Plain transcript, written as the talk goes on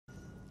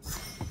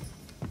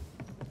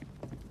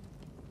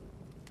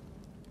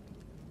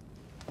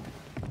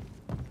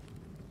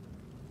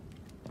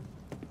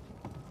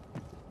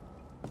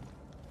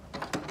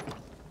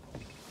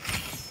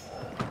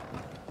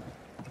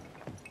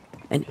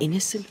An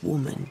innocent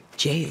woman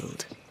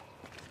jailed.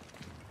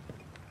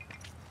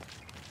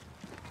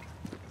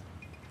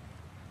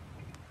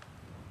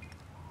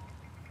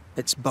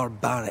 It's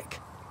barbaric.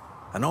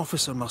 An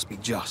officer must be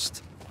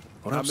just,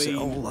 or else it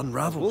all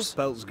unravels.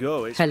 Wolfpelts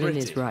go, it's Helen pretty,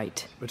 is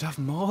right. but I've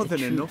more The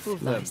than enough truth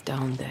of them. lies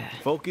down there.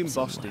 Folk in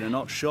Boston somewhere. are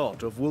not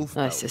short of wolf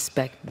I pelts.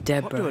 suspect What do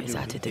Deborah I is do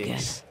at with it again.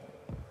 this?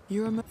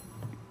 You're a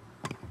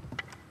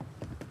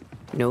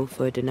No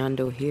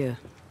Ferdinando here.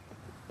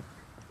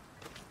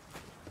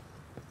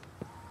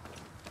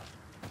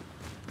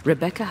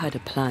 Rebecca had a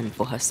plan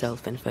for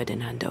herself and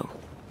Ferdinando.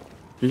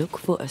 Look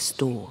for a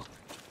store.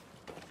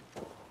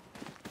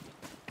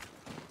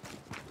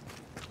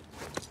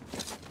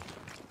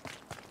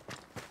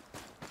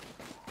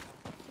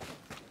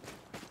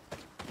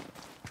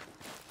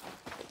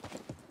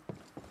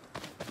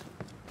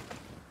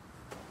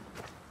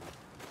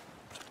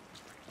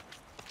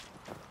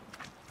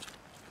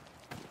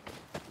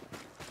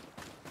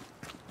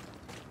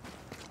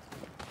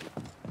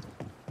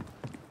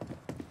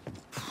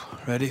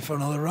 Ready for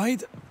another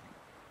ride?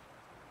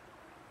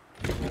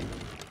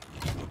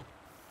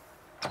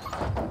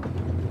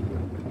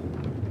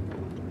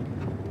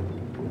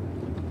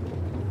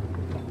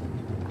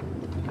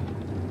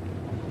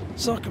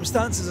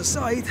 Circumstances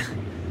aside,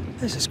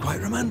 this is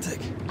quite romantic.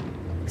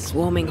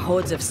 Swarming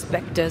hordes of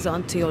spectres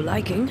aren't to your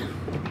liking.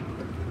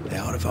 They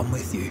are if I'm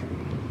with you.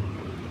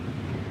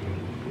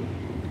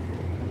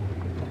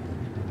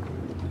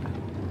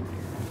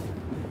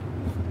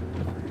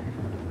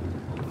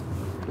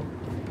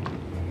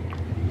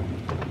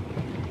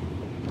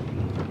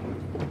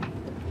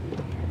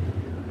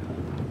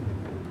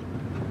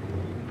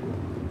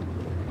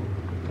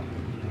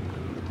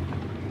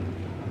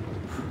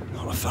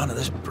 Not a fan of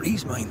this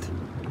breeze, mind.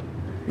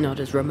 Not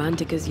as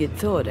romantic as you'd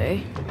thought,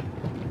 eh?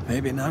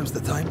 Maybe now's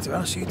the time to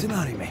ask you to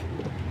marry me.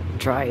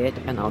 Try it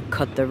and I'll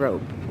cut the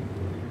rope.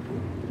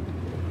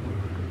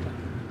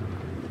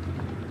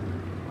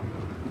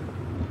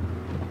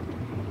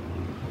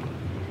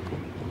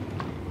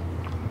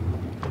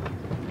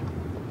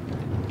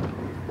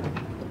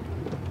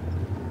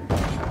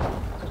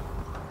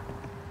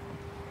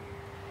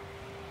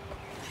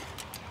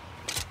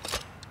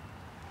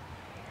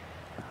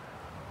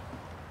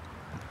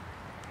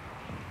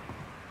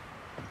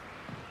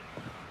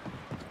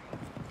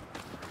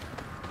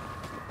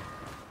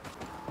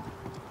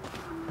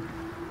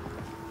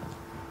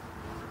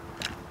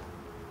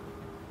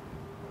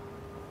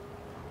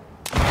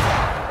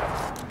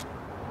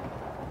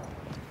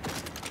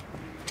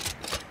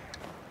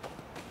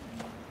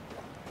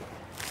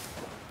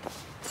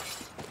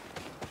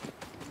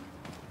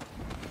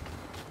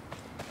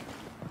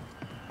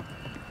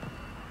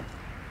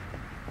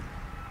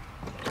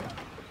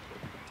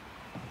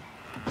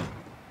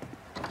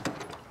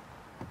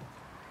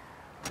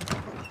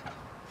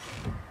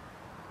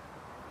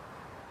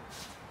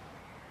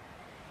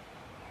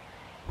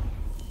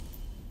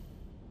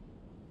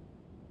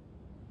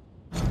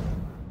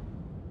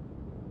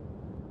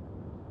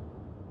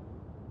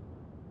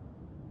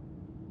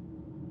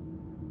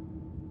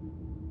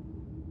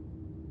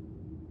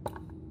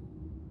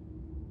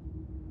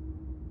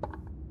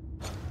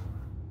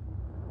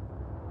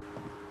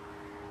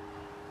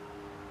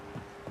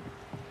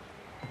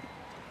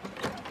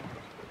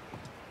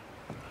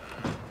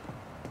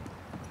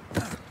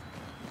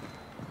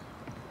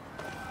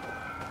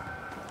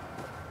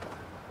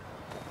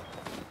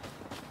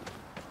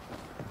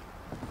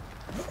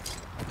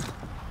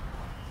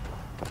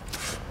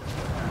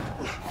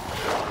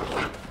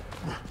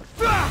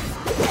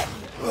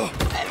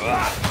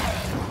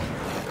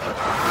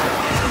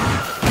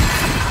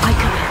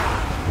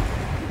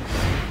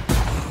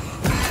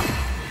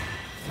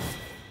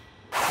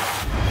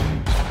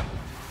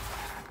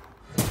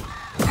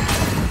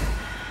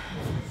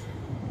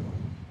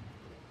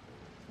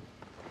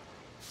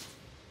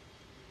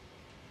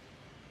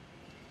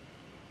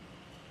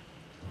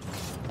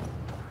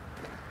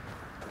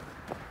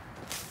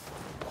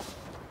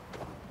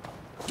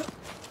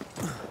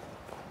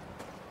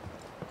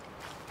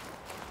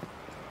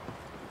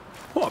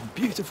 What a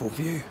beautiful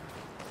view.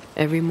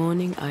 Every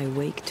morning I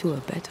wake to a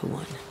better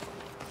one.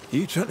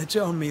 You trying to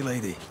charm me,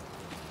 lady?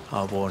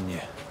 I'll warn you,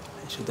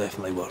 it should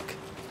definitely work.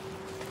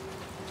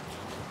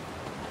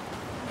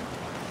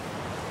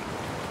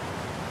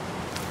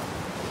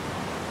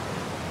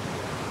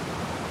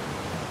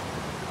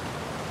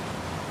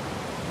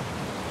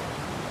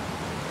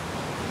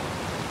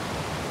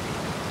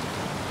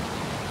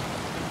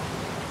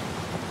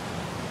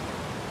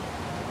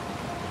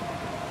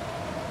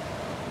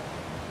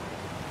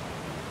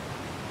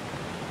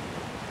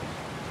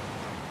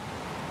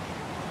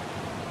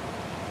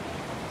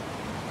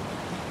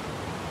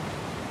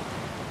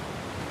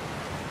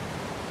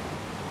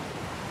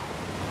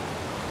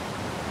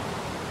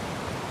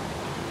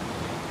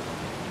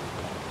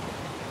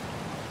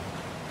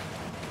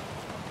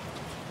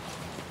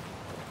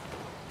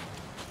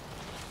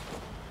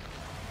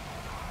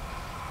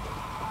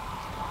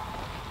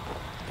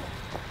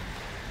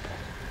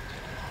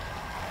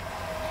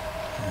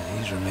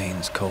 These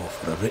remains call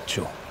for a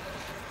ritual.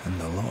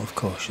 and a lot of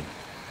caution.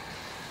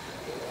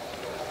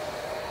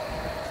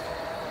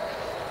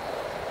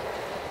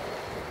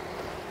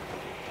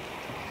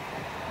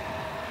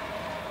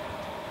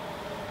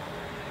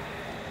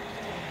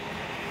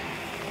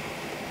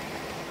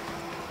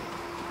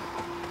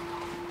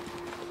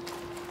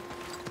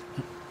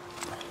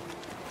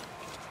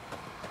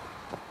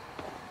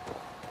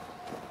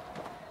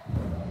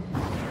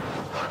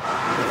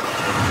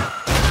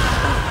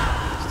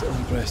 Still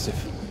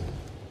impressive.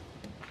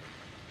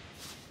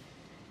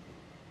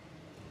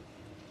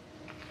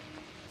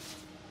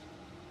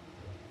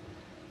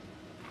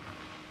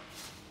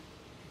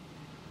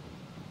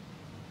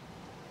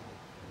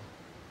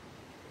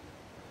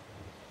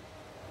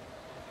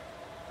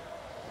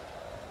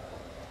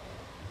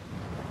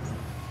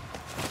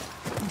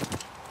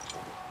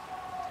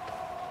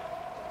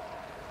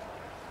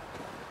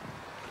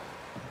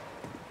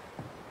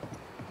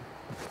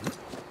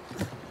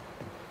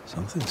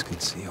 Something's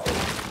concealed.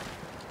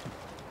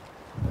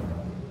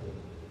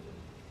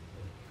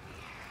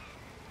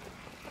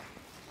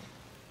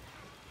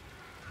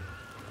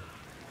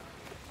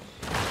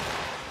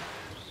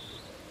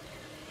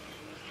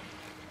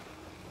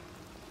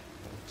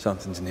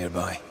 Something's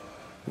nearby.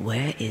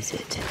 Where is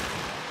it?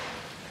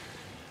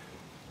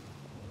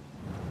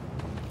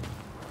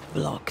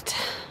 Blocked.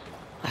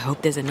 I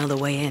hope there's another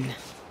way in.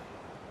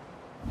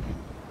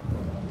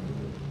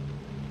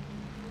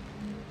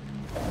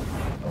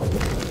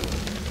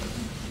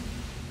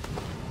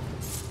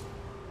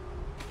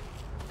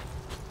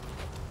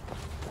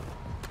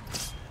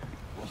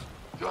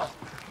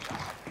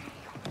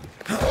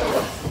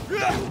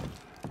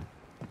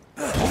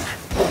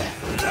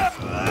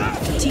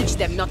 Teach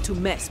them not to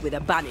mess with a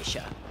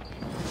Banisher.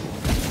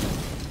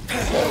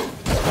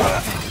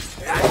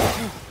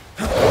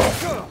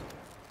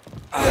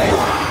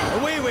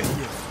 Away with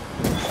you!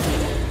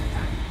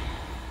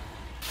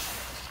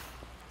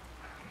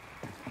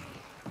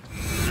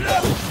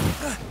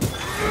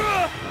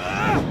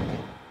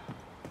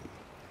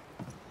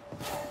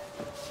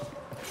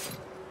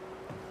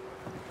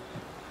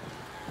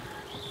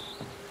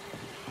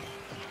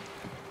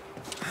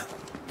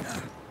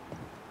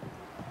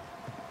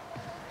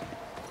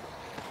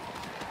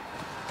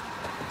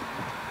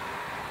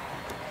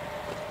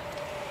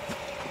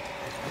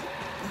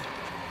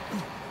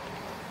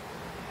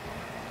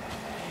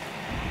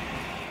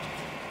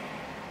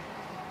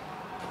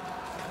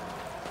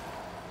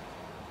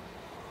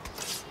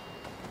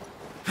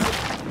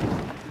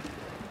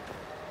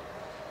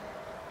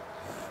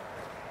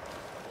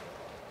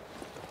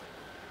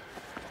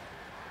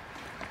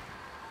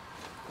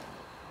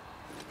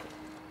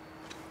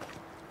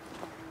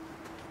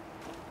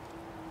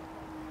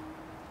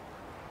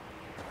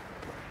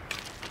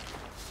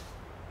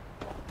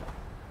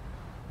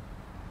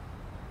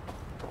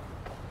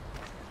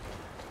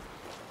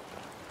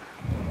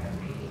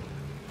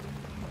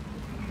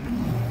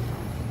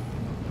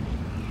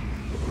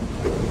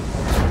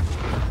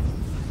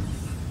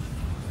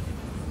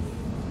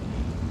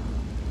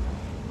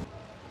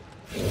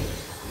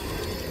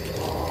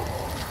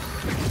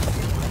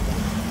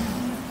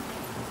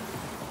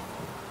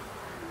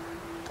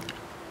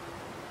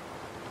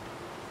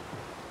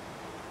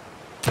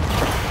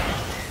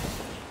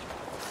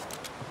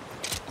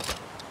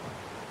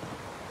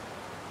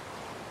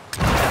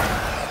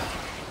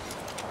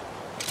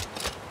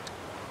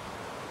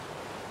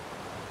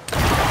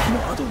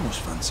 I'd almost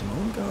fancy my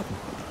own garden.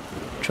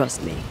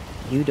 Trust me,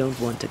 you don't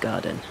want a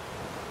garden.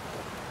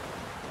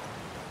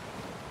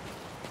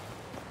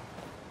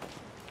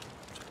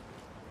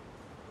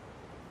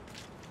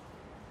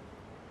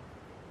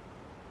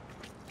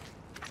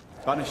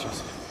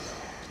 Banishers.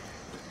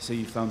 So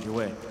you found your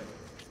way.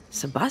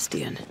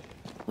 Sebastian,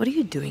 what are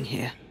you doing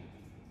here?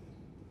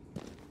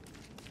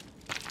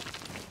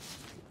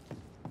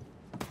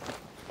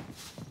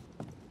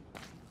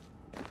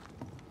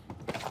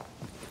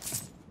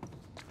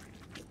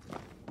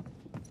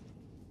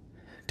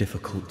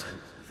 Difficult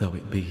though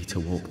it be to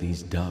walk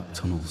these dark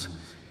tunnels,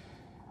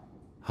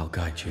 I'll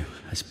guide you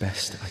as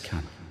best I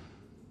can.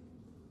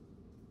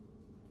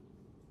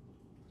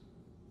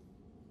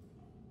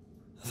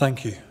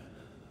 Thank you.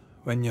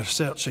 When you're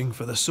searching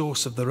for the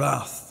source of the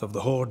wrath of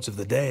the hordes of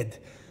the dead,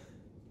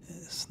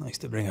 it's nice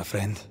to bring a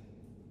friend.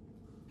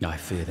 I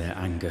fear their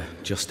anger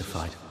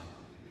justified.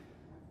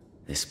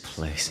 This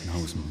place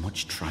knows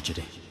much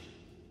tragedy.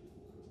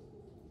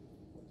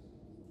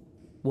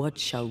 What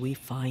shall we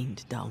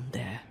find down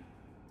there?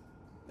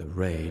 The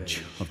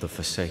rage of the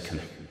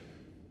Forsaken.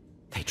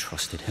 They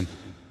trusted him.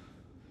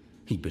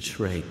 He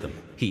betrayed them.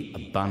 He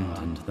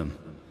abandoned them.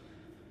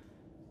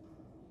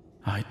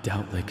 I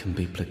doubt they can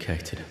be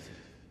placated.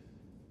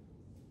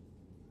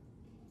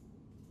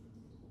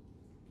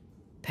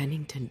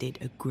 Pennington did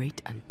a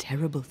great and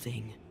terrible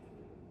thing.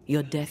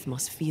 Your death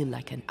must feel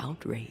like an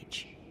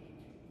outrage.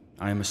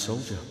 I am a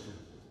soldier.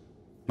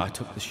 I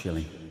took the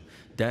shilling.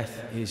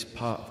 Death is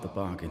part of the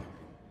bargain.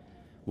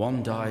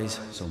 One dies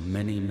so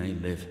many may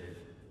live.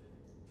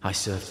 I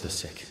served the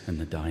sick and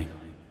the dying.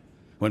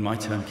 When my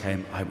turn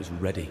came, I was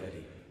ready.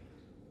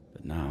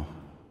 But now,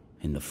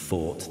 In the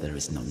fort, there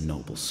is no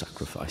noble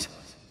sacrifice.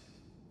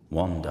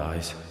 One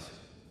dies,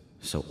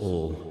 so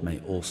all may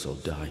also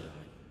die.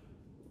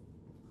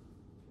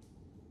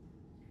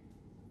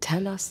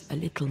 Tell us a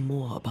little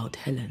more about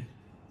Helen.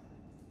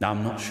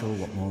 I'm not sure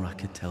what more I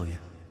could tell you.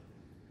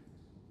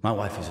 My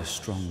wife is a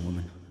strong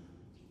woman.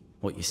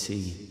 What you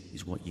see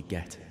is what you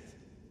get.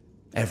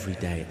 Every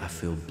day I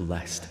feel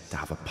blessed to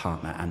have a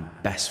partner and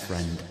best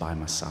friend by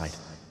my side.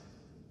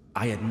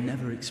 I had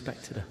never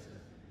expected her.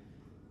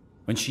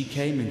 When she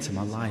came into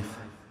my life,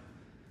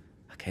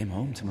 I came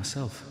home to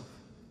myself.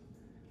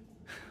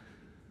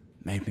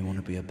 Made me want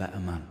to be a better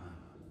man.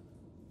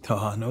 Oh,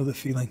 I know the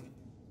feeling.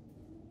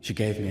 She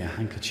gave me a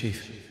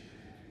handkerchief.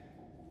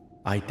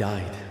 I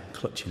died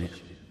clutching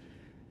it.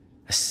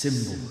 A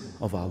symbol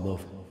of our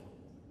love.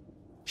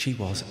 She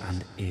was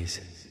and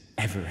is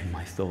ever in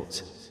my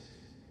thoughts.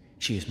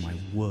 She is my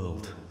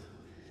world,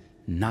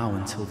 now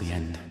until the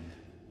end.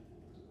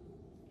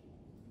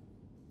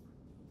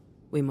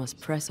 We must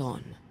press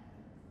on.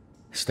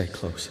 Stay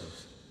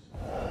close.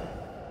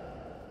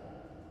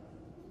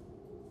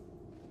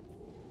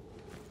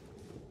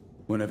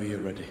 Whenever you're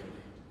ready.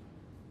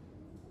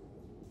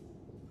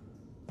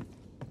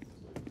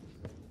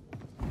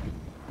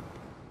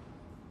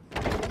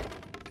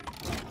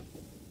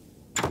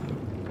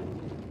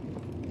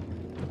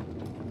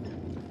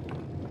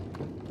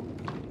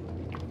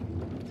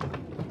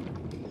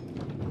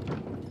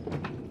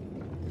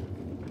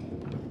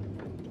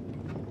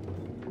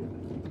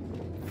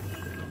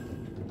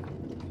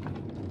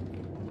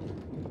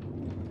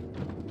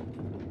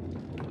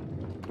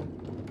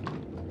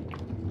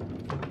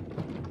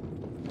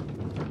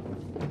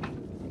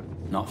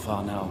 Not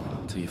far now,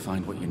 till you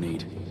find what you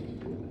need.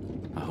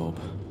 I hope.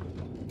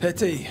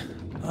 Pity.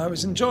 I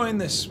was enjoying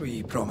this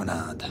wee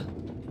promenade.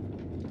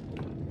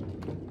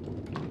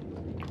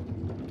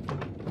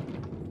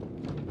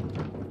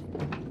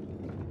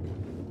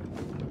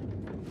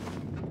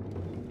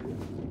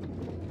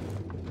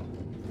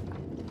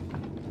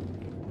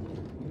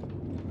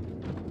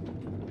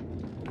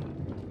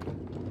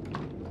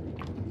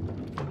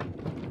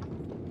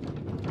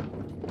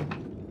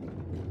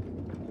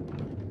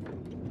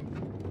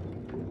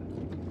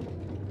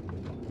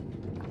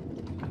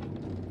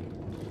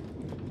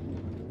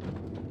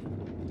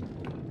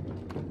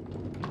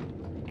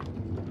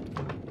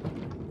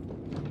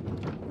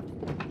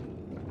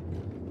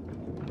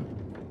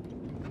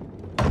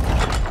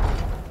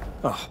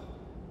 Oh,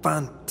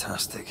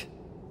 fantastic.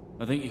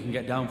 I think you can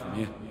get down from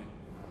here.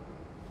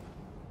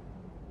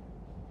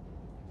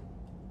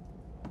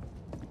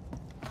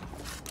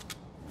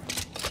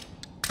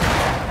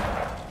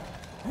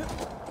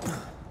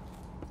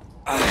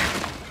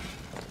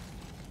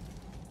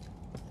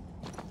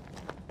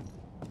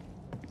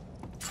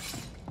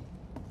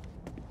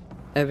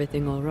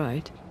 Everything all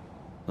right?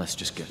 Let's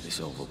just get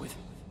this over with.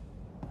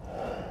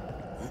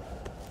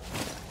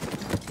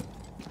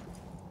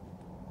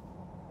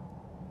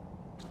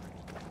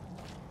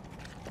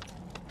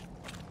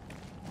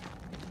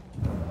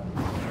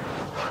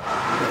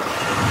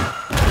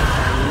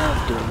 I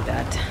love doing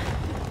that.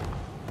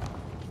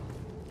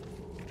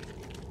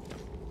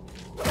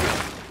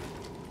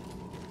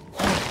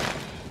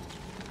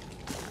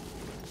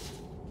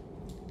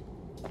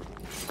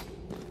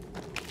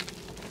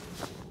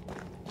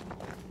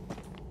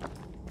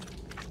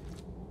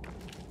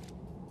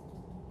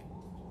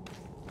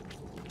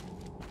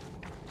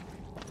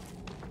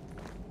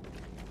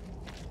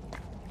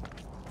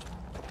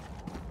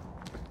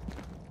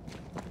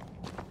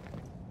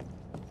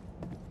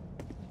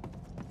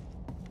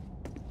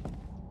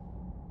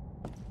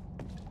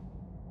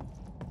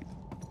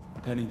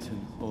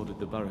 Pennington ordered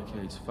the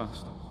barricades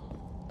fast.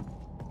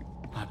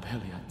 I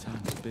barely had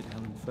time to bid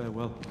Helen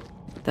farewell.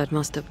 That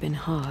must have been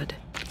hard.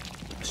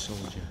 A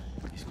soldier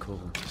is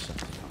called to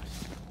sacrifice.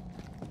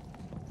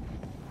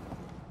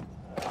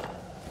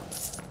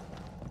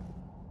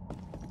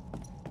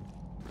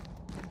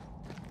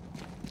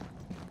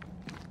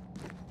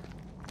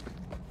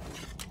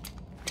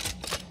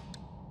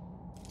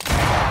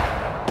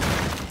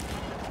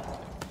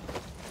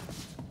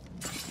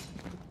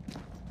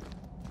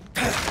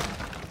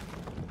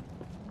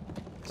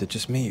 Is it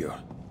just me, or...?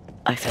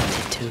 I felt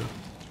it too.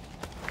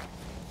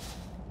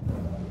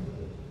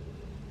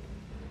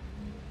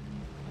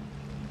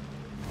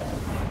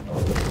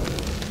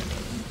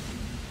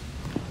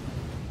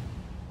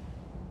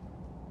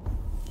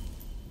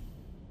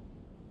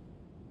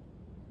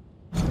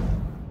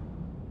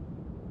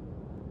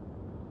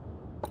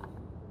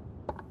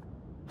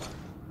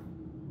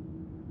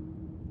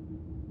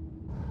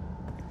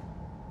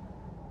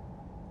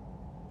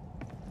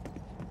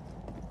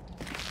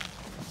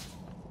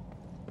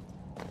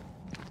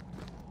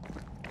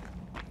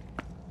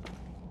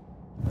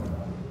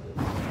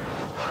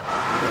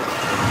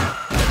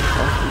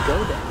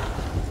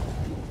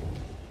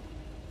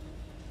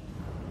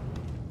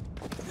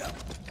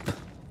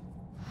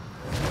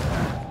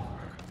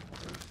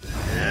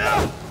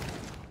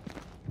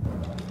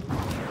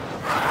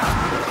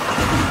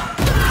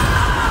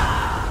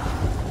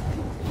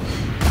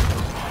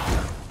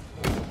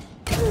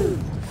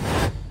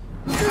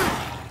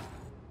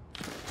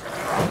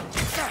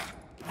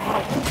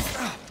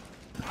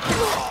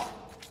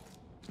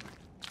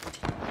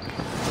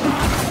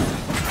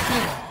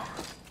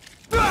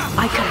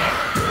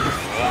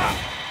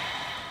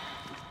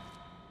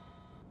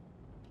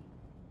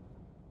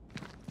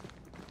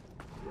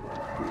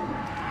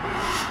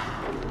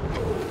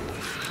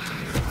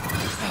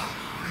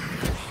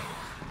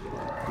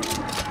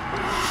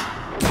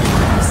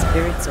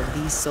 So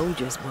these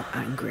soldiers were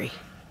angry.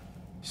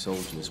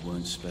 Soldiers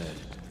weren't spared.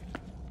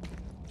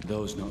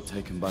 Those not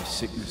taken by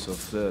sickness or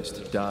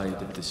thirst died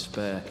of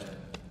despair.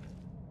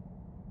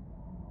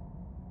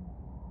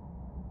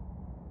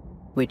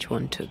 Which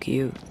one took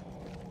you?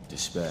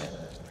 Despair.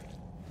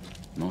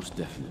 Most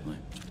definitely.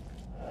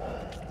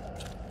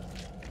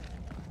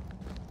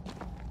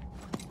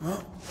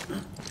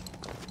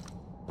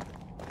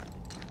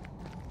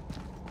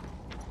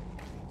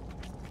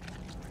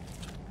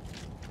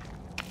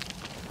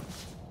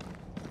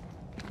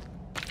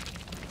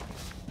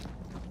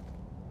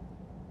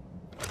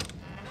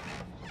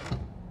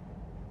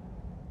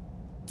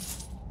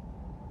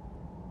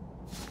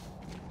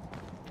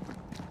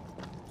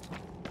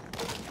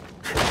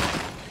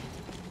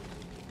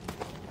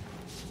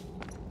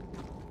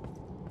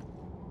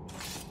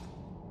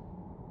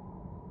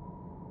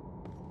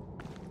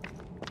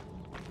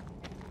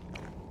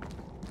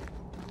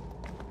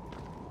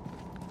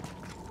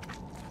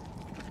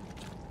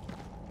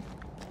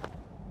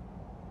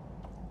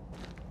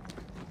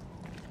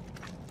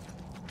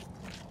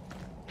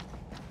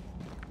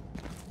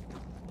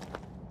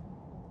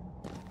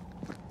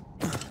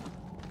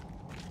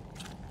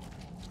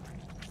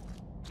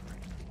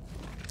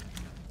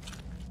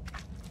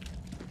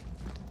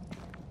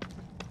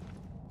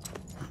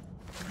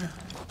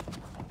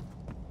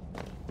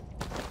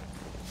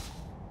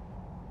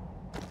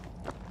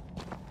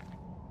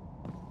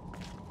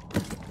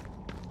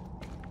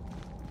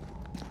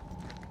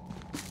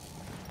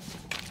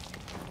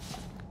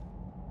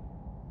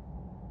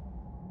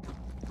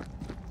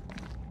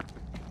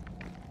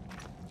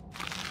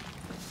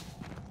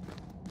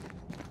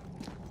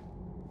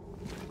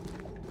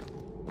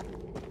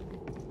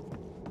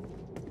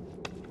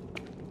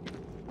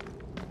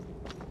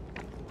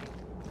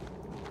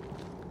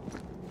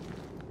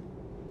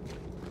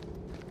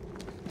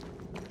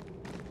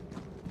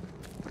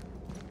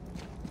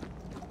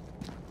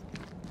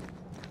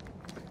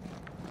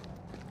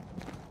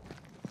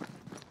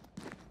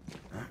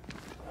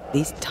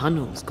 These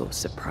tunnels go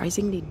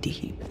surprisingly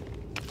deep.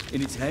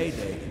 In its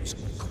heyday, it was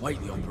quite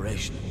the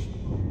operation.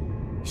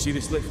 You see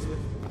this lift?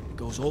 It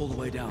goes all the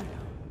way down.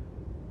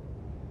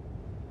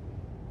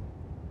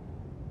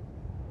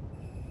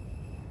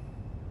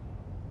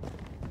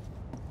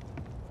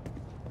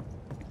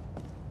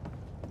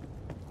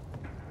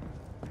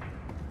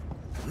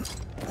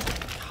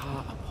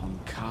 Cart upon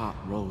cart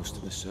rose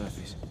to the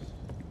surface,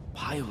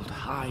 piled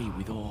high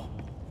with ore.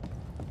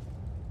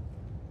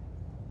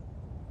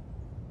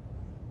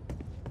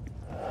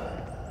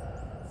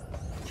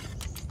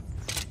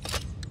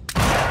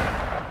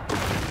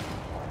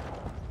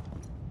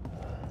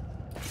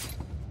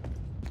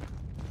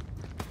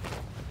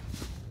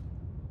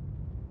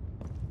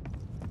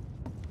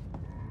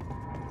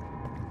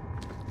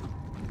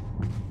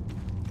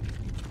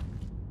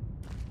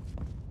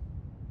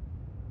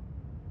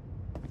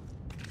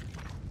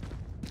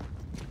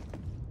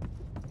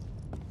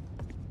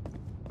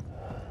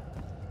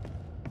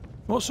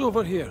 What's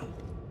over here?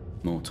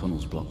 More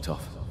tunnels blocked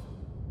off.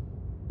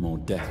 More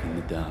death in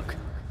the dark.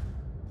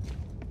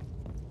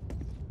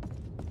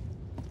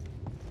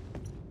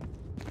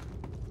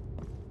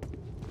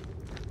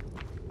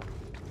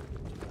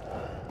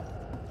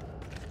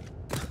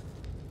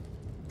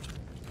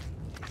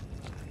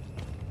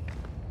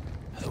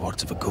 The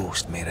words of a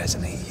ghost may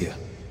resonate here.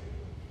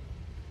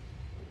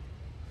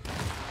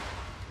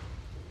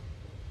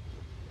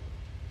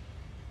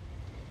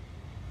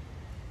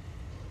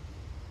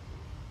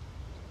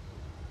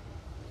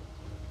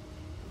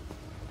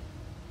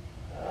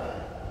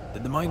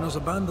 Did the miners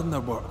abandon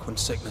their work when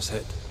sickness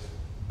hit?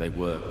 They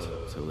worked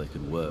till they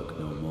could work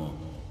no more.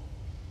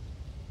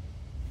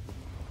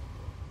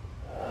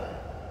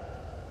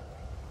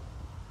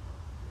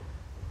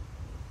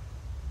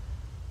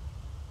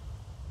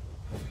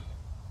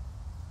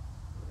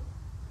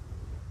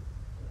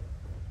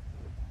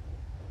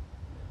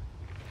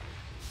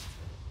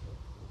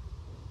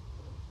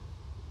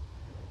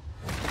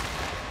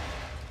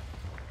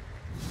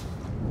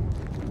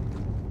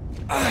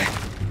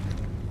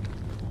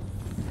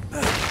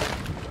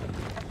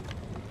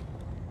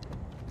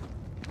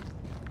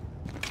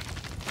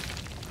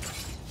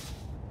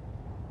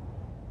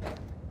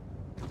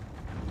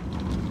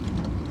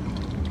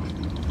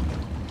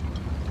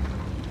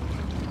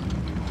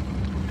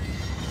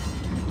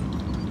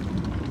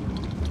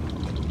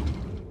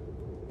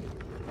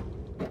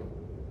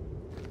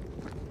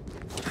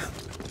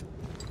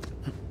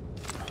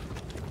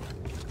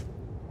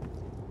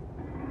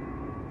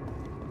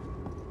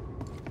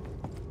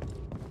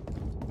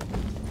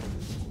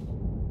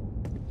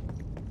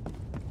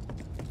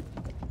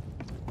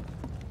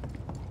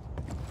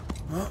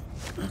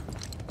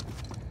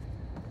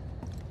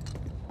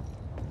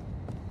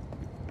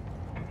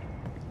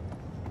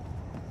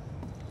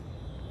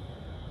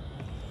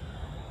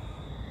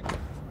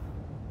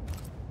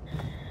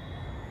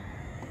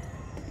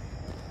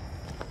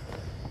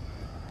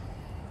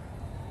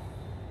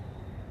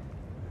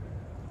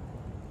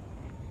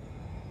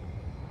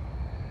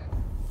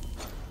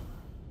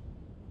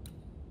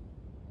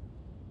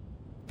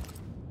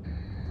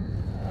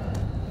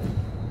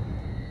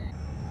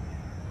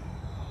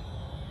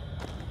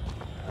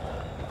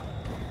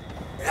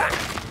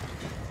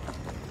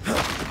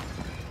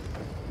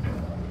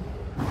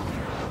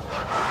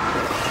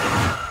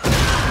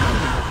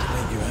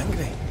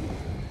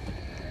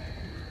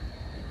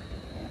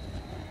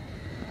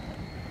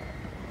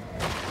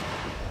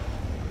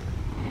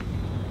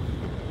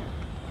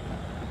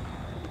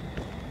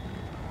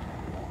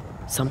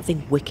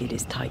 Something wicked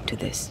is tied to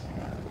this.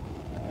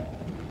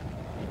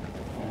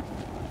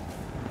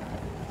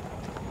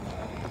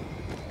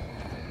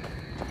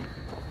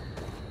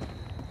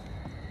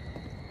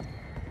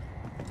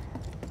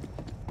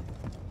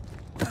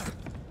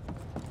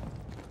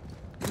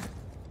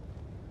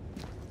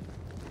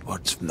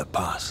 Words from the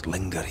past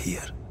linger here.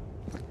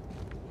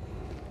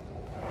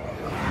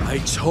 I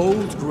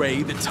told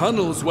Gray the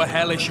tunnels were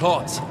hellish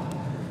hot.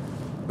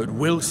 But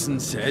Wilson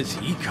says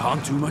he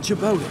can't do much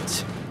about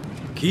it.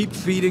 Keep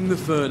feeding the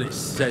furnace,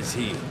 says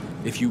he,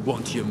 if you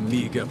want your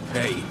meager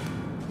pay.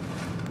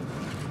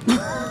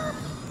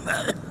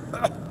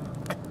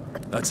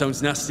 That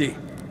sounds nasty.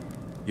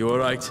 You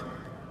alright?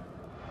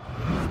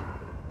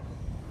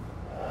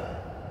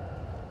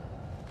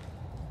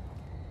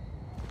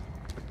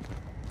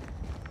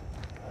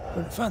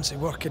 Wouldn't fancy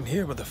working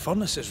here with the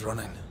furnaces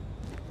running.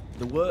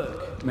 The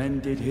work men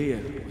did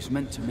here was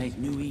meant to make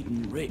New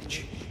Eden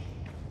rich.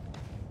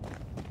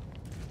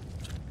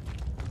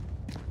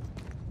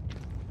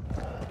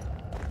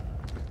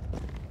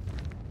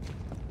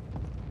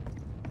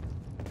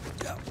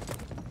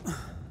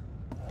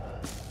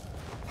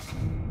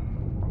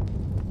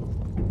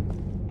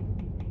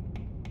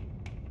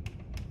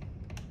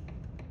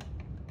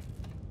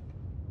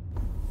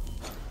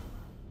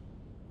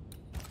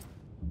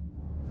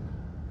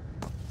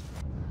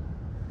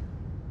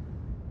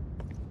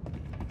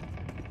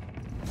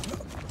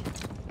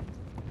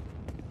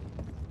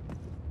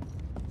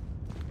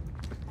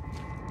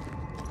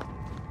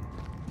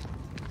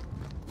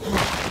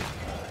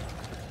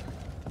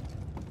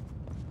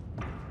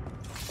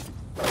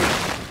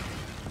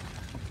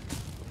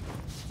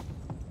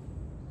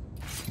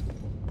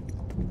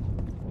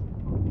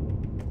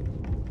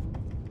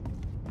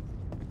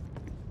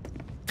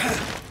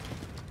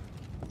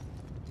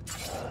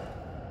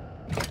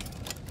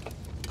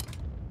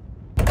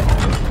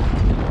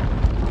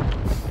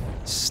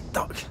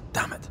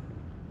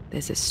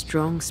 There's a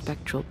strong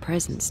spectral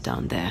presence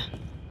down there.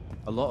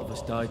 A lot of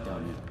us died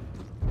down here.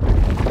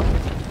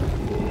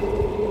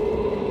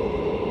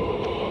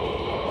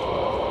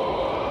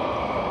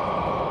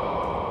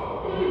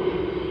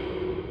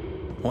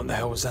 What the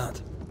hell was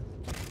that?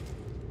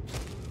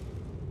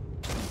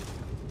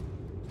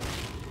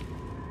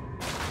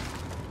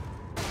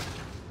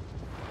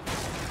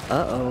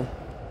 Uh-oh.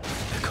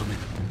 They're coming.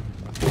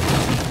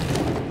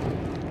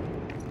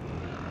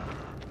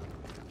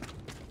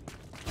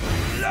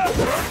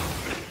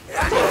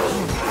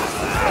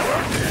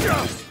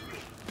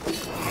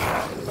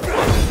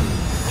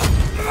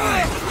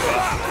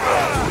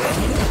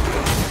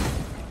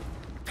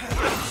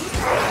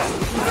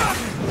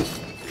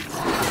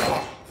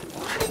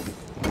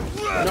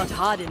 Not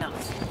hard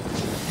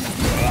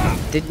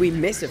enough. Did we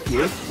miss a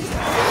few?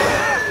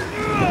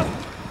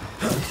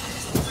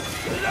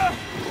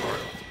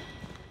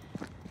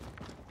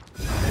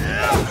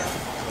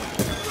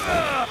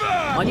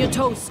 On your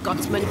toes,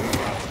 Scotsman.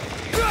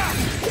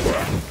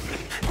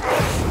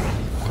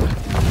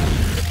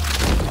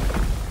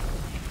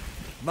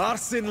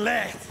 Marcin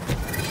left.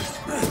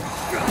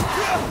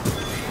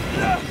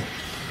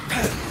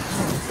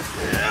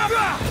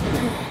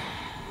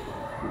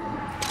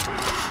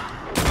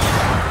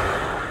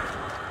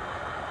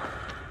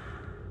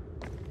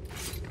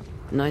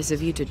 Nice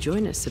of you to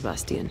join us,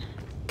 Sebastian.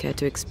 Care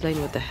to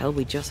explain what the hell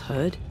we just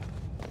heard?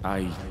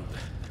 I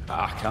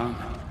can't.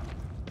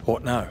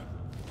 What now?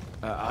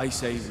 I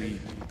say we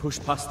push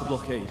past the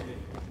blockade.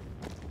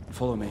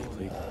 Follow me,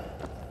 please.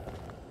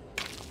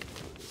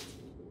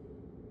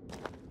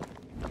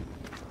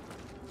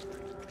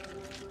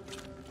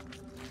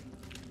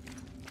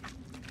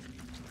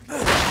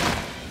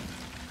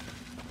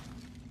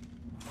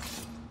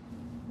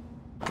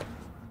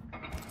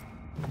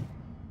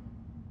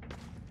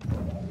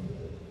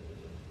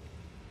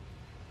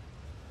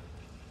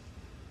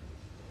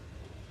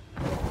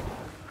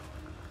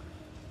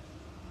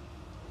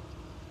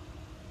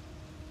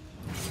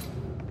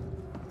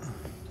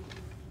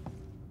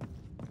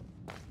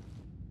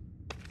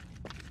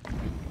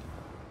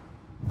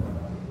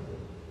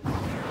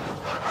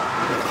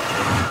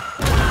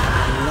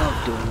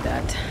 Doing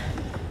that.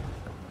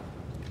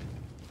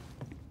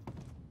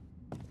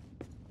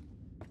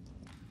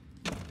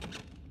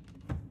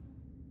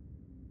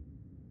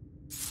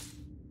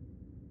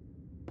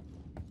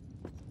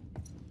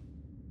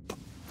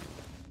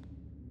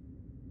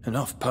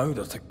 Enough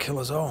powder to kill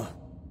us all.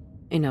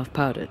 Enough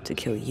powder to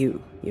kill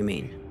you, you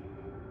mean?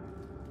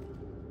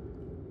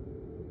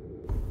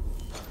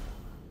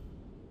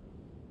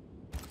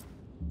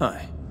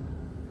 Aye.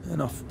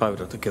 Enough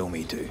powder to kill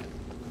me too.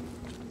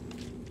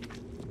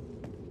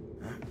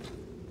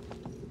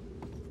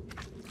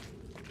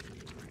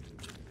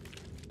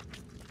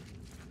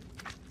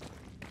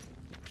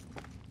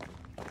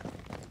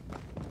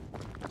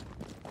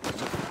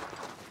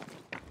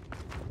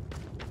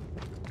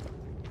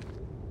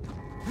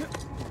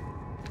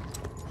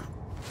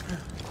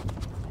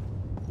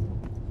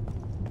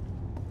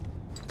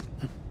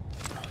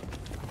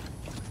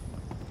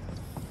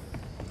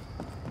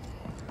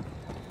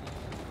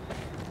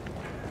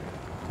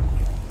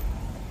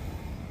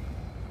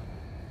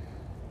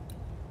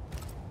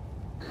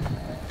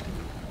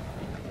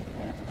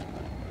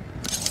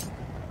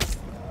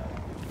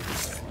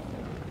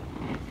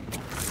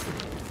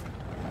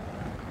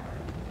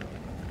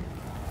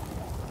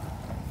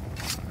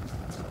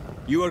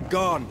 You are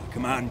gone,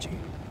 command you.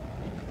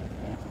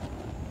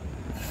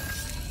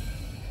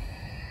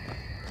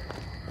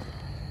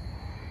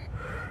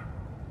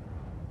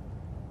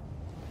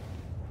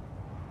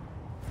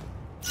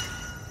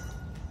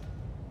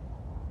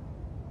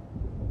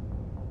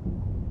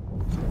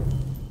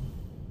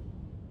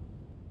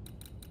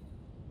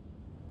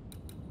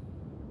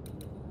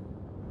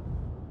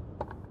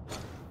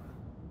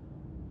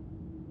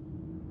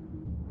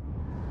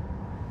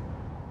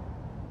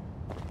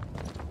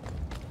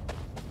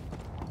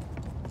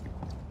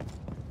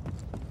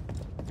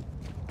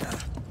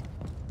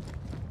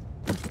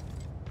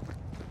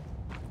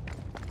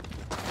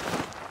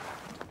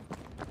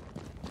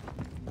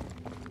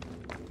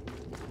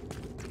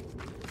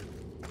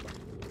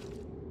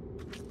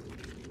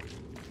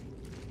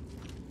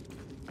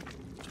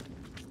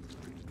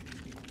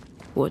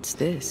 What's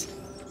this?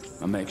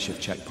 A makeshift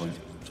checkpoint.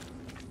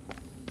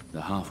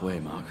 The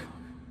halfway mark.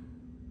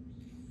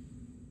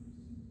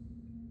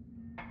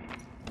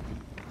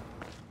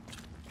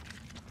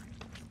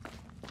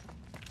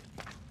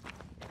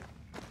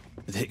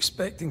 Are they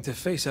expecting to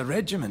face a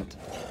regiment?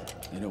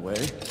 In a way.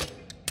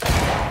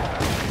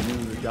 They knew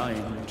we were dying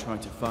and we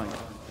tried to fight.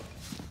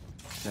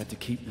 They had to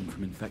keep them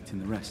from infecting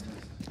the rest.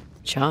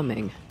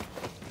 Charming.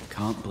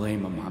 Can't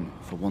blame a man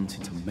for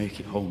wanting to make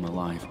it home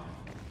alive.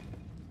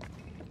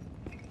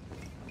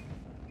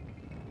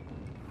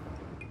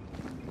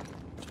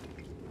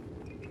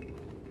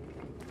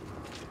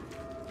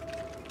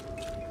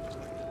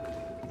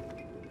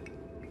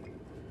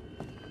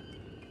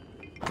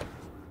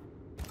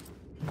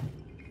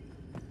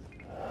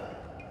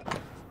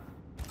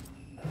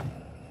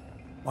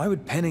 Why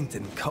would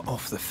Pennington cut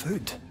off the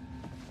food?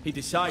 He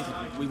decided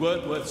we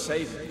weren't worth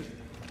saving.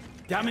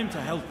 Damn him to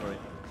hell for it.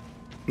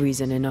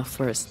 Reason enough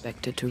for a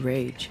Spectre to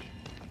rage.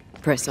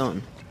 Press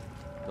on.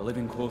 The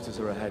living quarters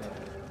are ahead,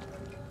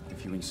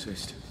 if you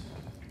insist.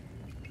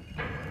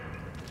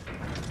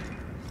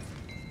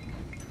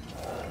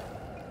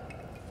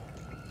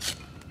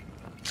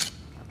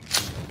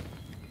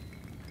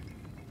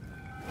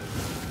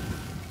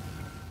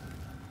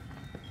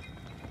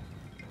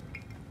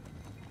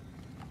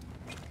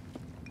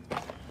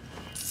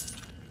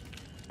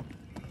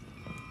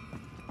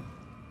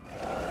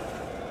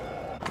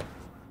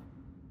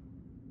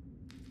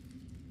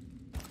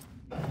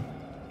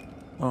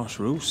 Harsh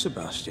rules,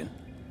 Sebastian.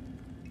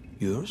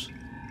 Yours?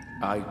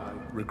 I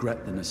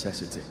regret the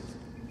necessity.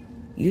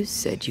 You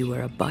said you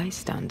were a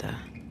bystander,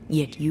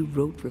 yet you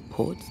wrote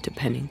reports to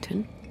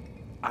Pennington?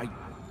 I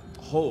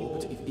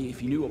hoped if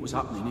he knew what was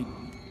happening,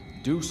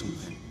 he'd do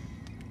something.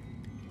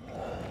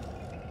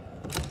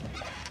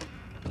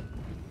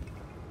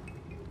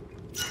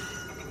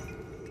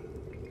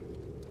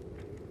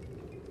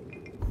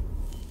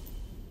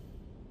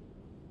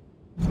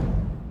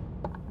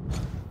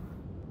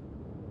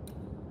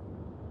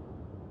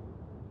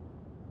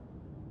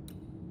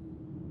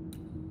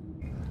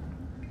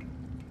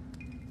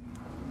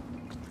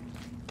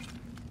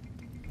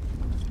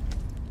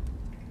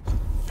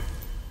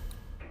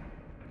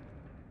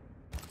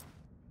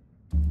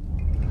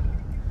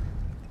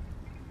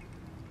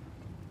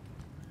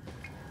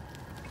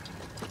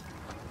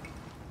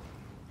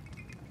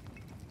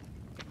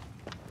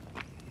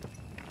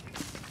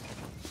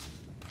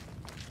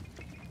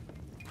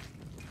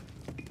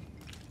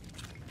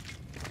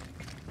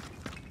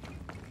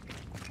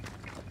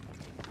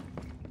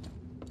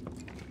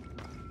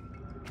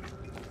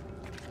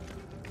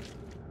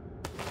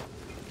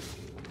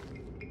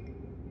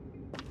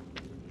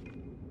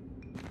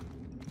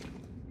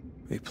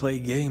 We play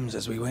games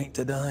as we wait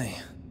to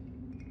die.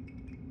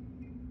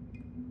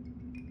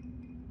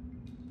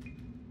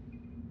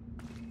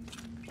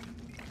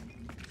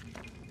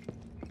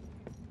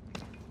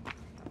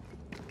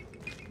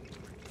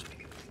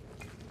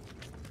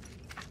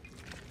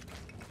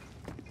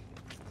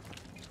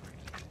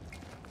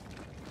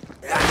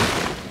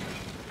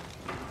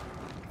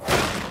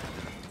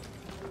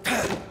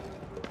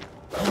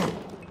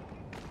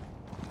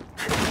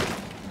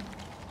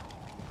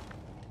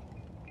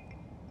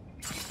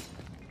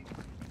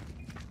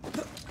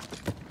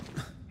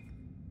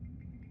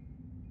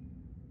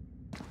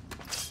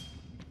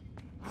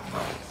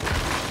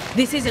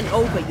 This isn't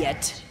over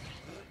yet.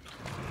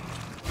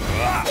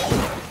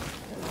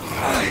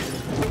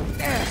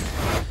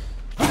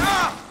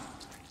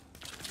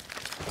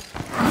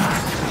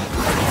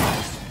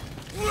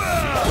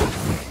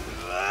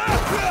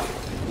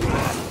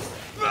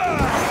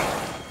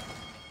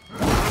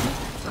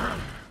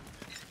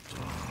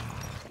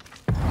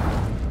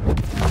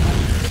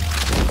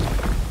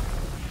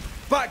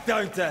 Back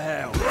down to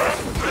hell!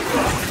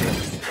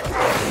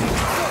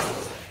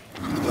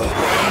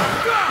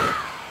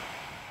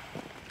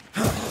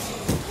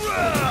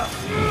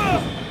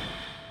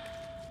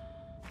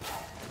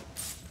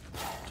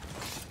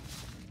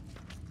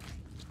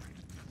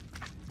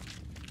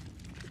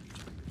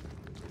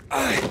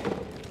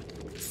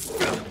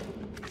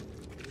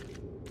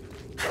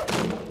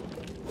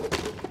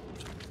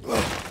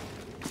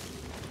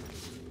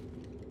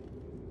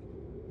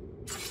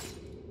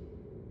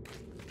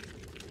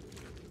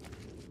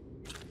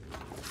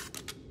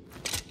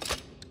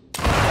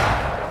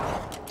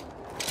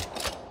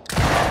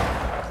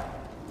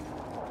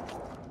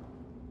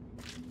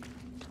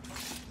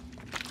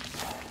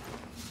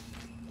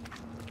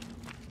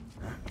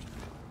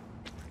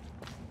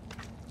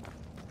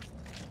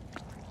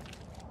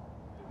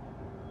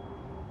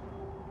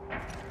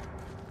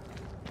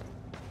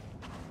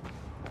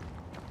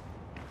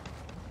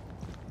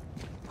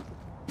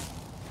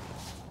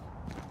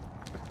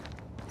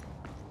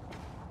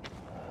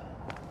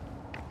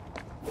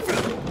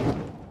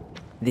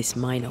 This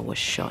miner was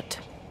shot.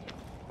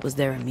 Was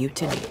there a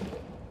mutiny?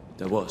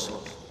 There was.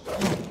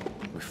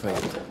 We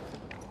failed.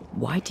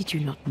 Why did you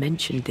not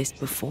mention this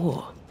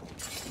before?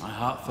 My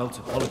heartfelt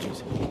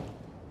apologies.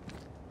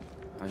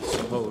 I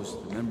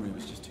suppose the memory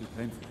was just too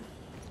painful.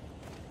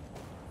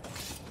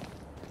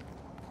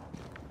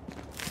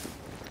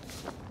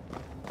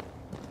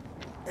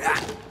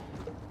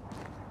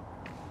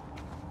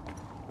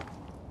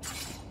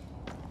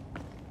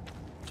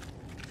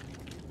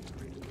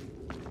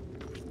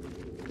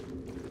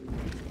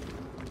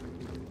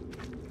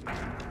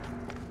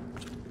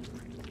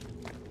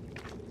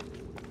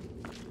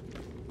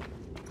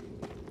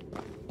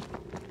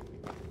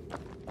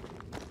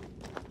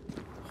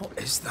 What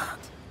is that?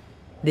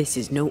 This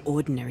is no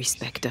ordinary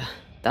spectre,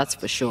 that's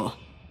for sure.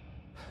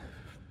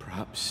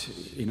 Perhaps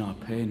in our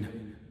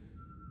pain,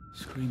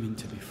 screaming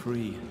to be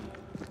free,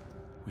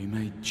 we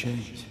made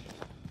change.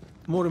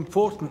 More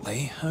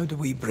importantly, how do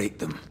we break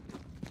them?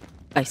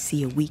 I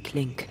see a weak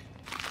link.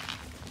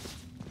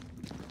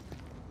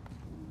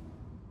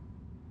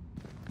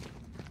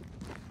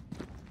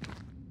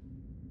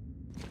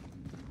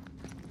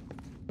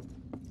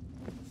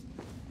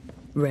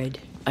 Red,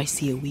 I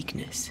see a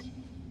weakness.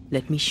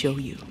 Let me show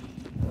you.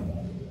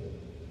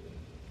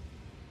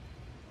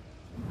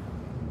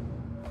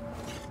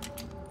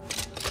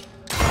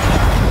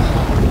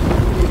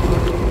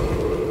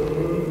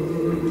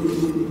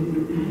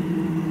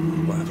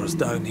 Whatever's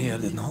down here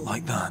did not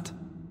like that.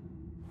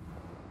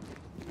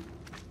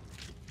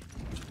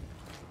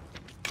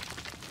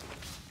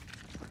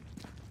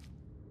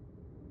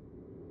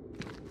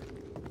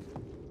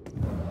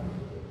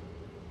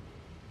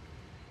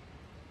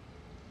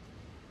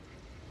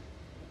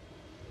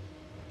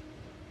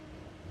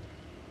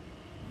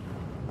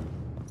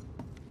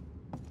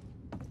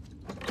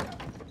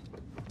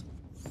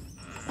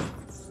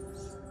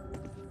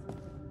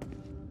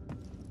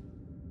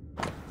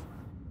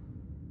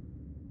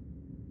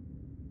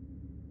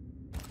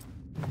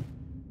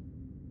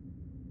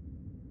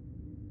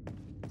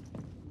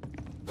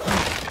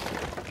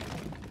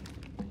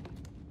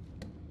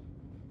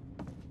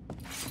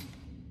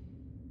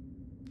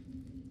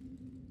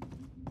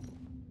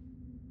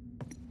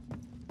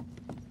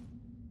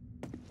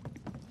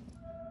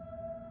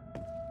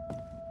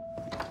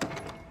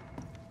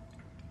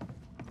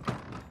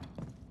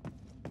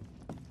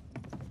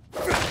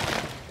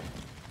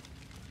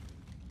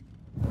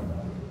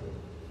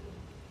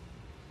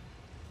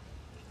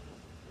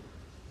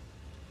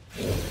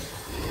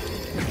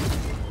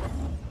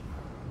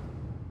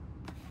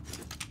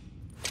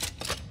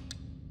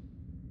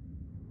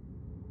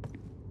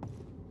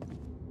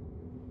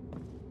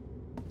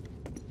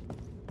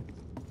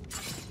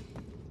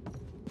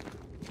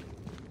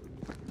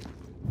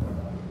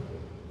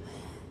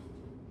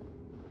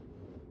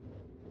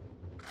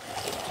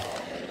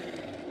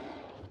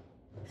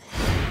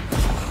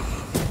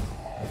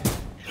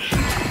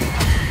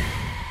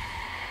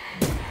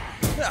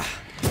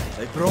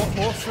 They brought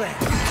more friends.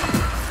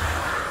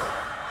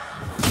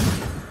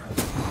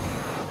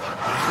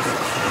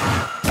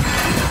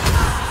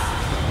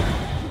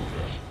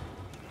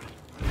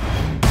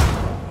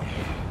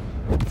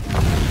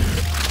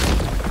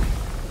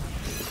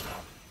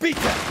 Beat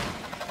them!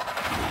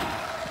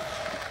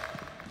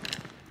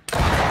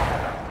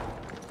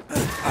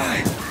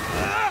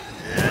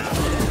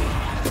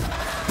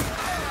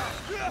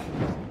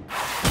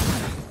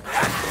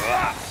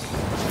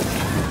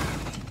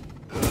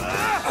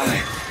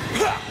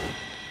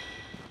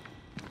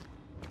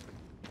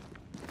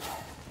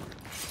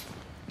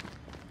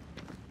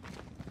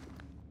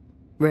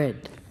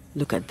 Red,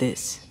 look at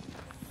this.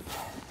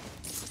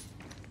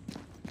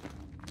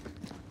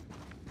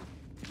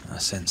 I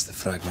sense the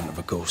fragment of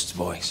a ghost's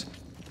voice.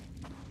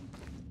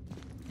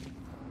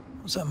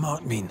 What's that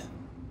mark mean?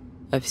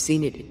 I've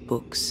seen it in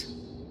books.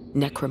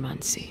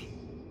 Necromancy.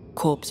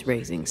 Corpse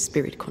raising,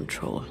 spirit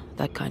control,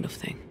 that kind of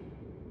thing.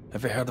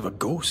 Ever heard of a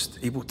ghost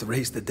able to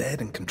raise the dead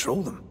and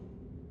control them?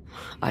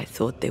 I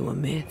thought they were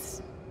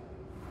myths.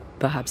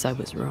 Perhaps I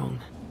was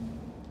wrong.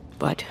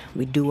 But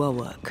we do our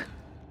work.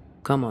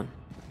 Come on,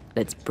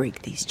 let's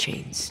break these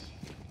chains.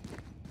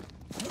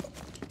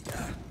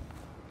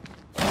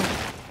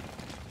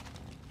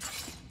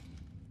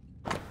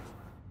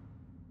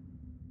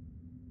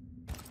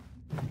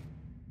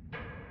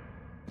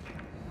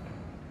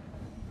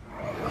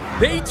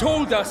 They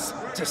told us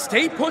to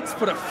stay put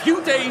for a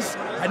few days,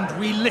 and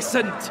we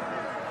listened.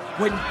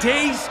 When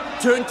days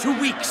turned to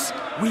weeks,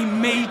 we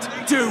made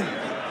do.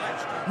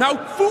 Now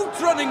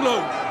food's running low,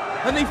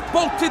 and they've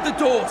bolted the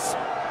doors.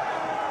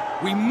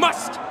 We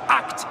must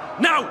act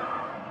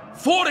now,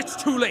 before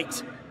it's too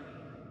late.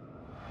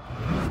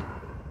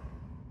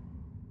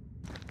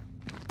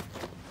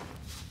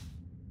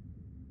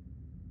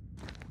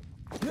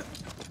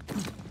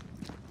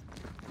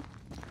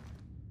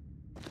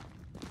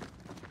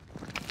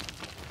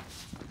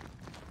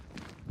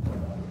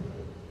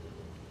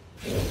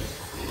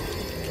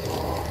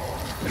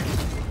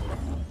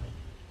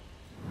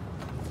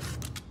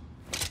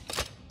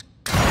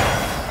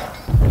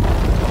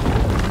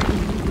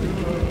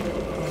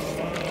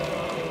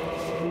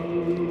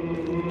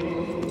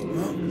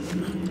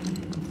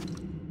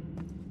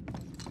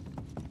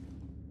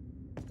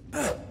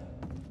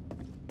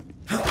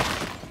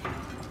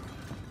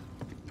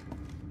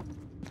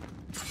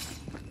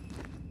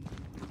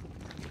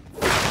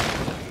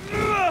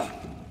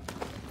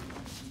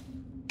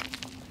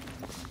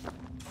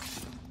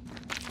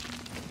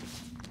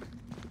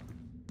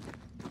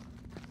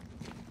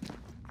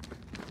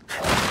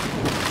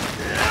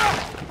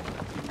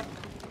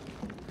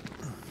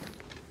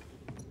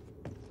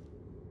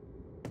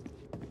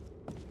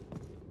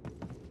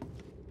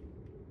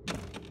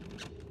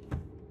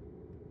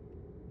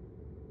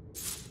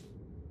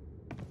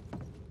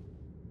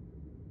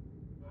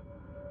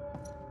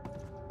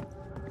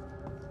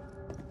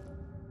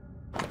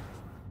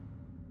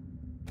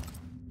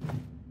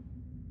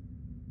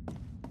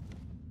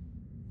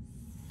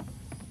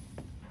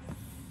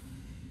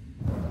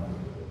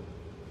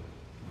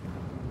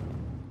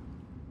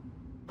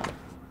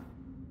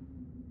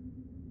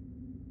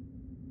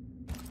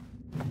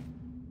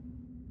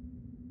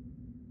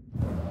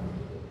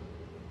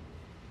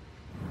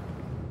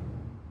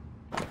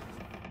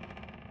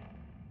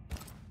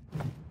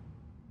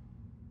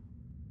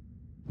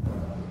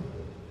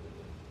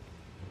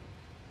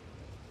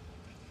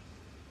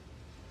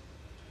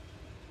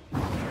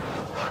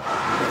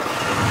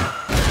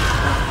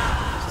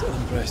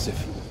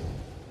 impressive.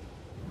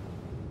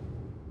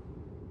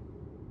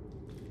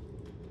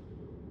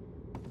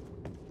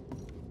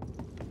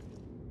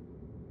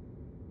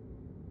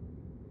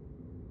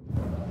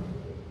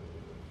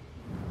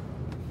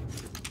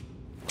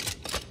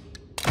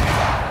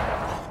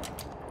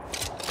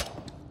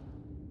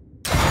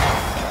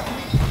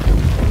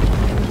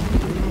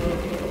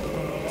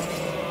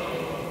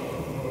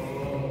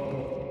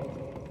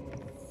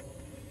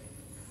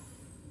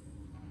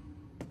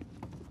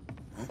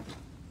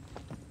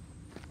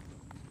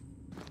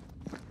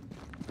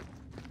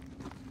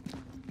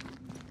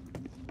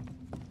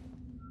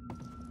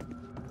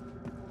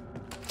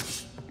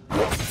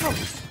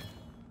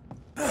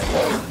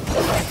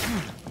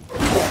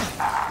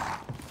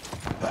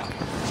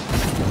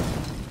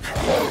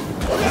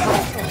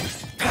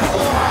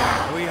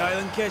 Wee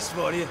Highland kiss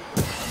for you.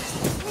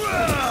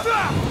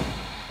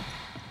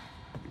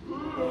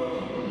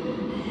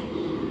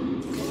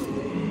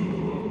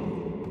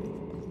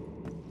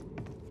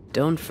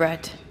 Don't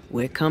fret.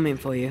 We're coming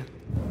for you.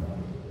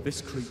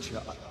 This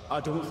creature, I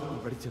don't think we're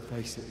ready to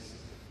face it.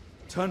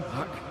 Turn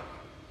back.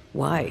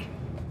 Why?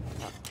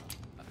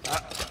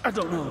 I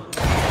don't know.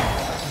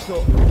 I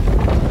thought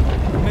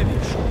maybe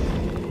I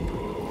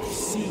should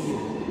see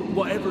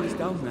whatever is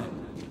down there.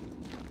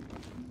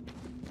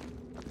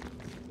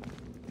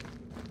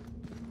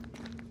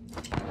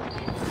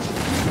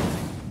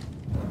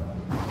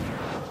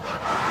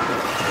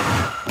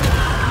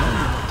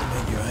 To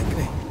make you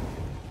angry.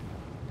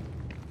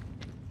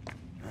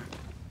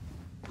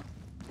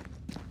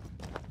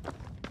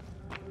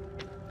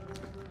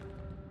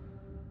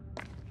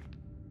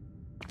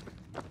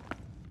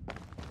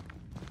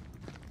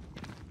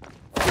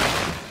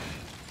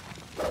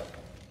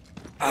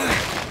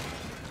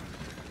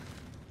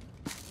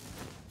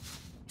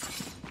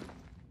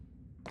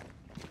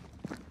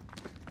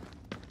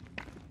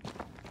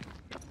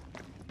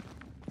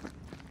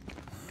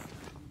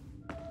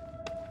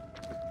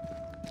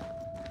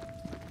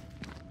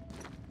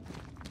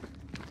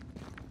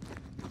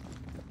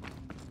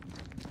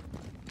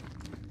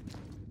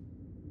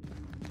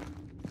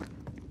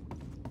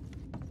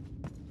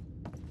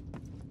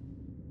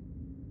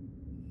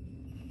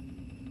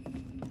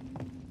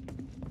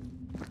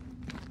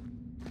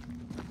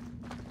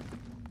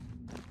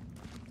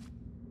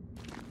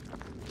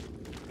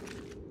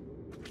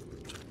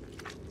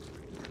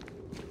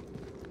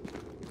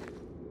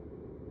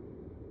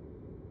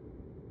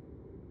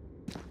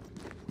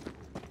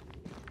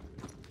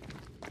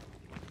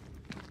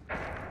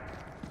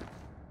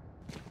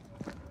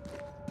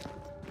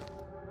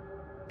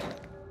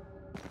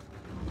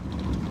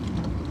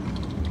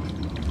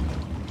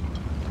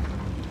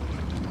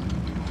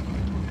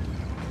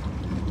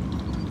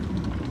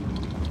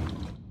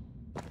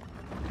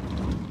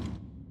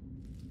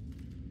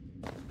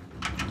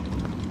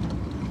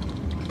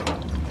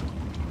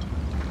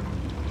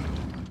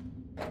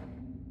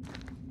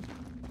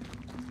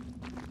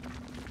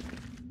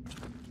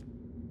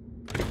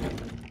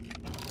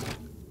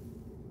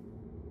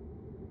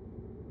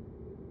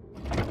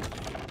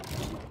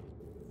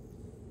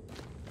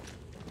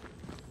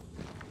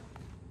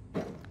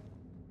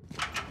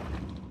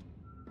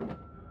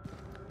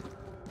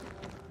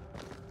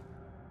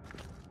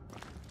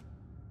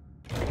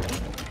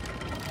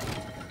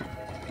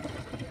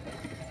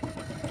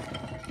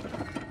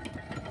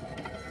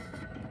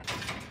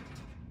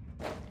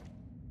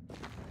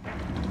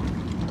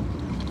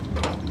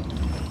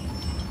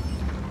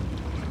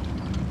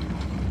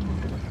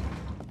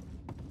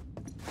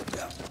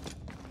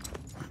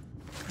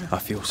 I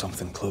feel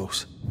something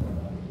close.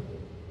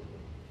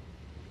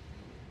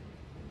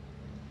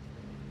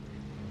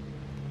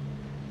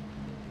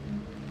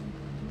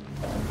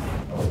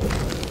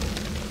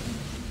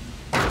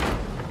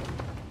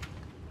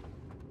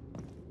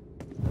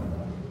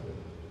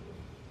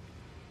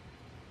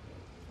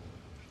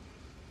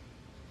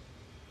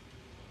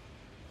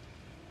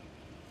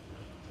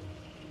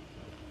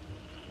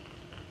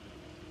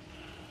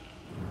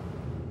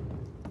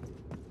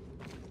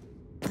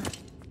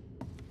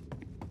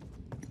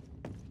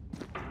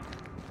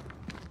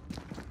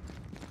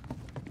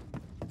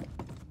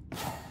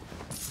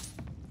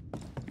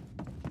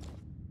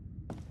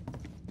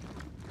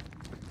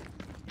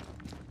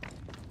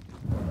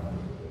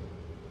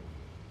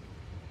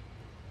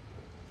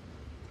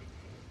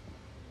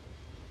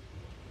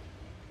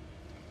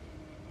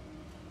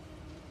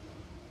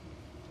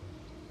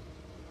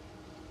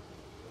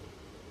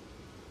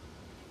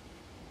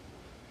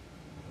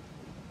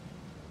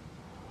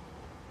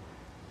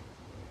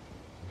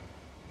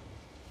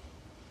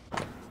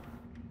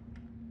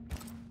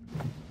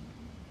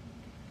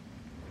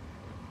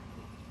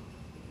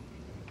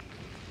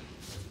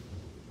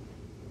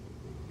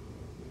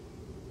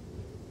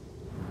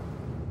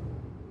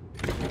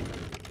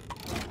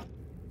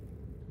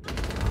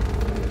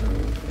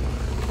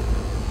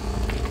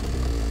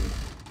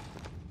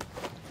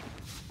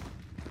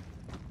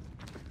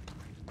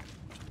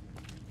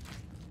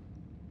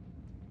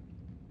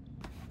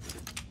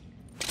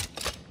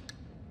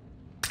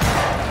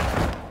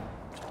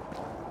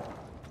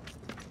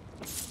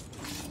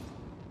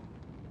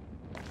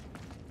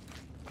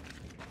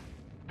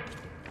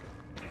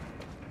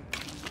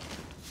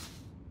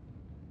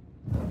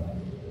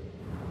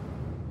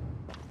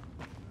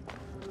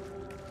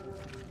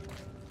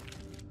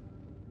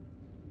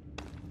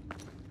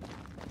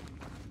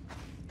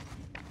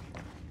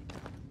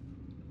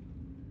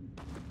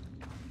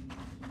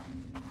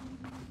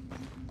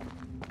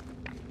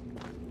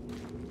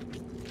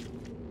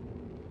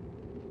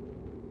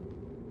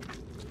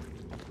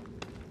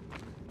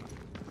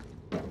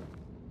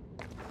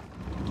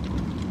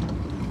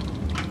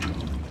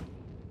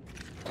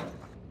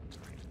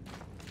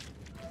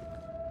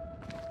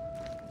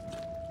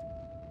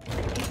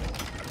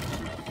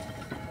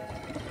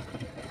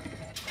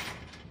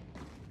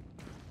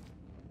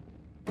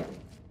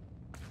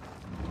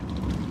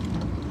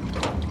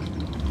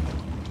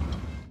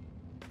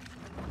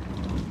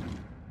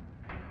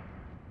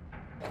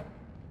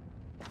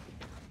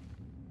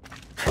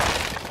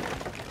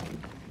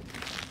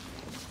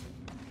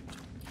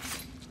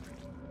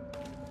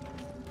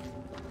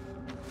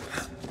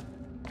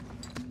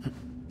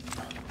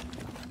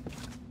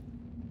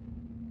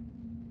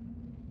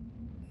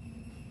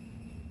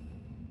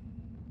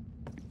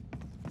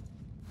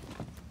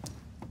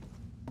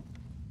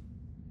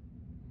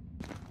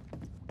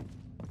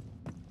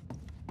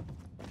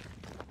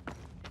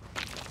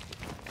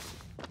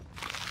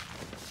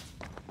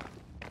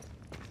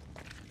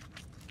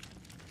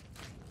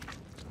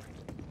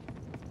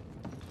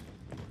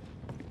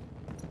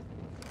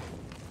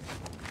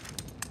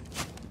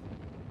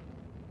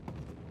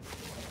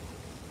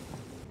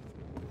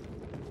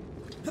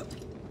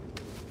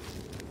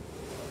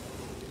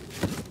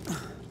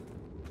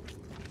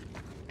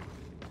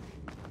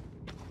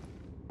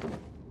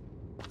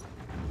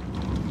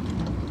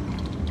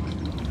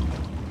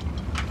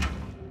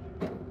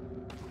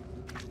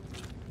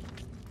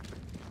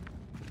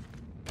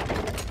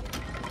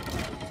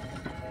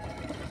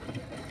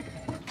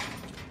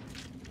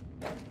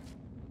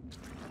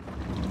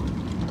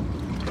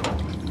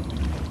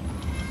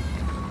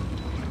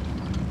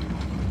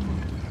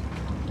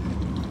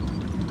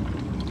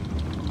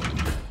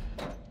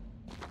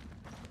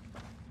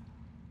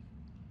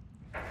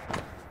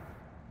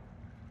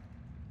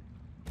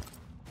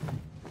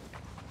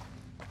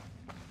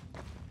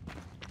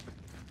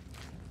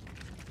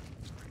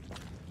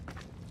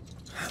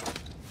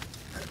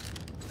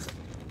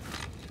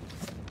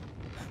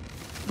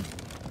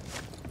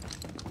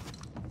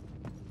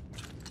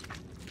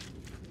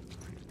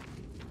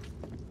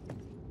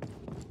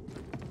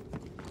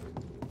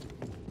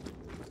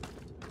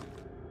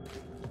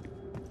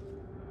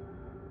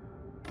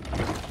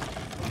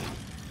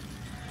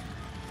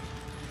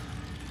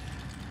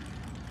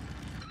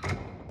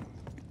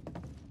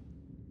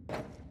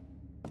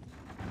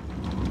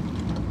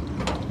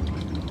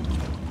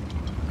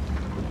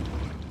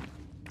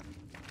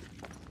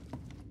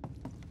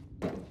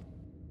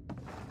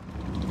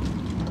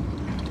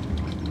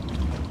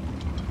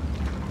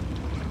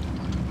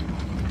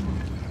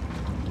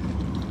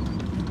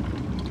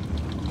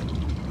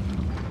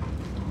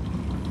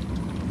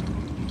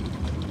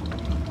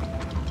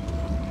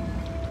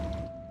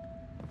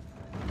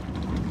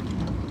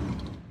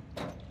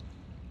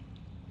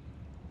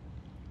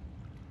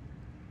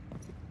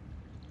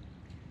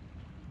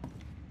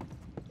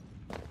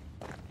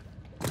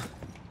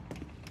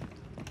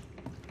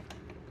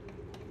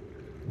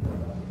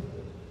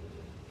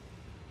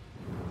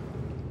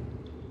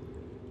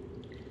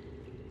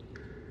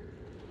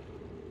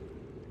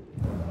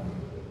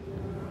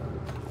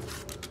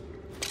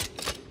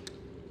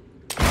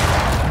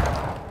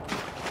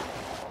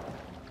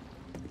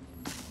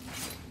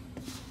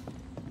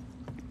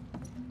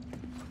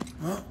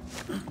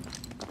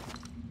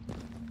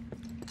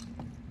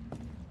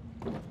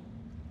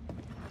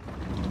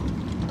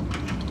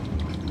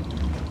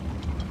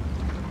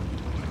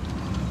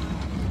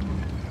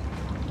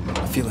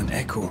 feel an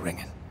echo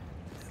ringing,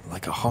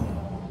 like a hum.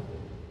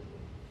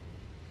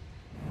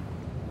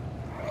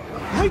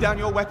 Lay down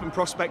your weapon,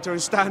 Prospector, and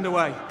stand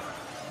away.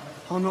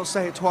 I'll not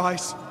say it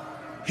twice.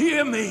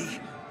 Hear me!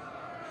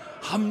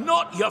 I'm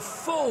not your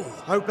foe!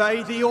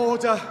 Obey the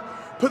order.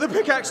 Put the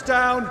pickaxe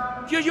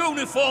down. Your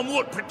uniform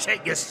won't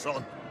protect your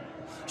son.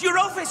 Your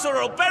officer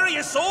will bury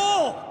us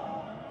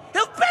all!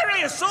 He'll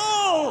bury us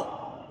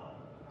all!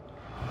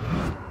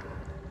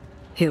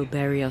 He'll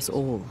bury us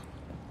all.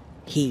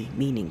 He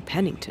meaning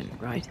Pennington,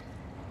 right?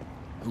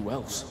 Who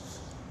else?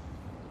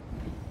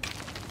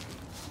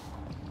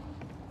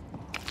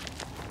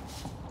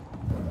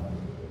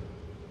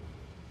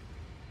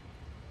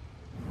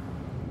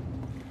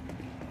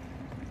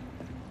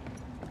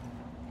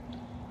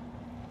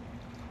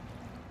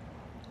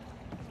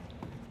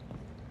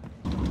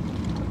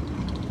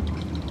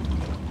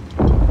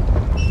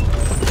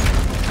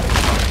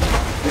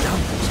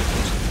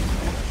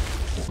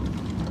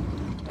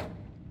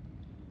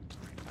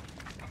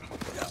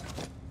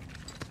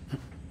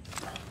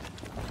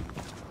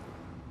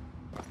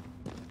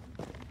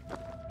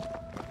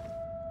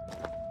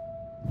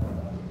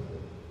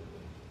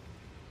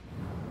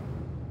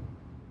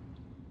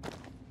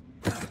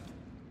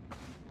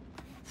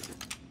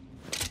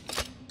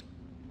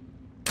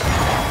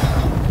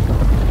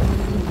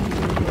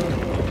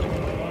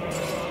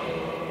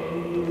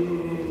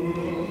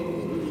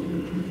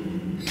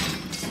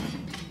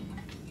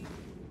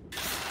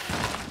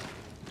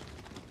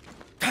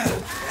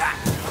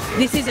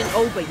 This isn't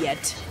over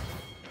yet.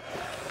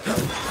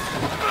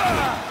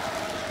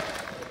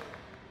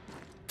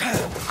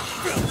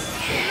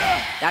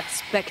 That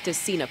specter's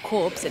seen a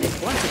corpse and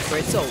it wanted for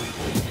its own.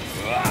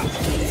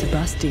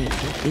 Sebastian,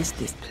 what is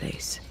this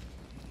place?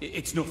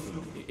 It's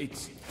nothing.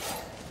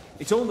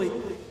 It's only...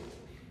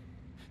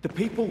 The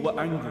people were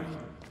angry.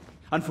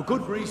 And for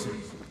good reason.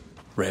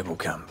 Rebel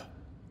camp.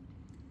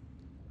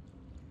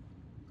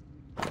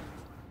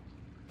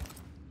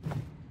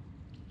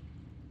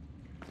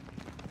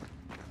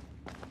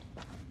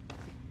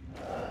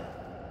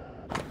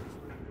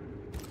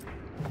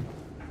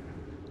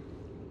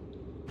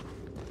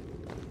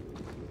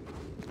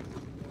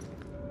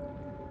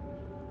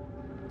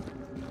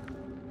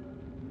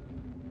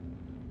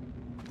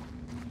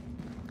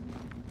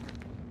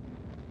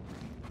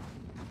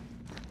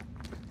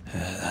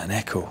 An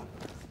echo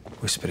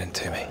whispering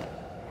to me.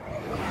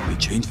 They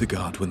change the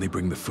guard when they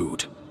bring the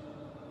food.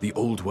 The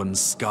old ones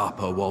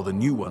scarper while the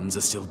new ones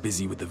are still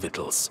busy with the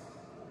victuals.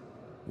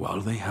 While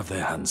they have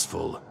their hands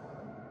full,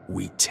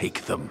 we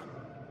take them.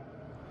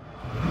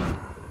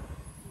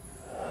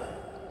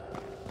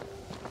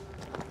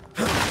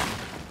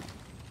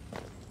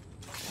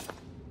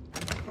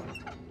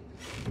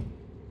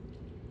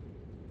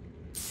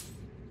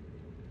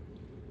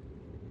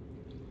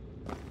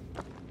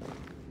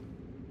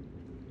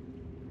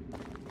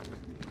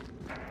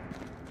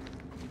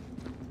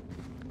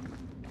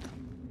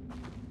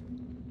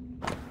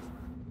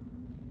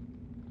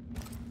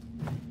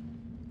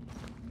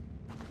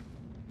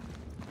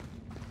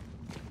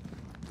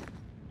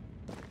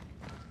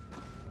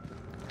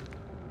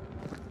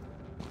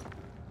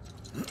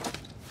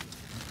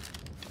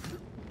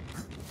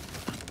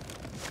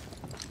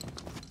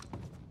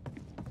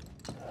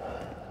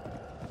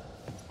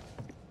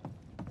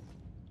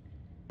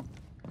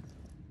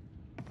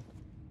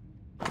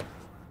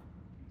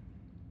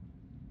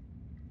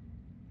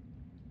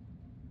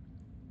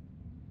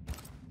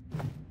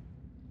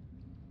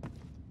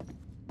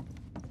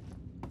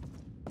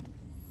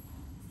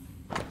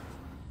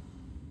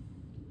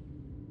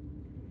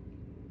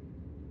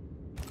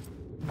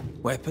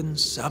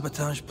 Weapons,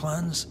 sabotage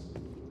plans.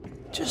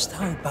 Just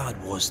how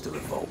bad was the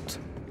revolt?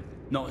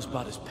 Not as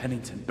bad as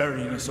Pennington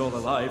burying us all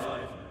alive.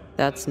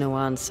 That's no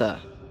answer.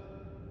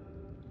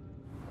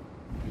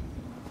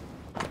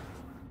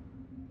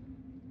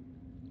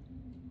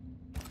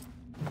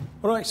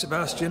 All right,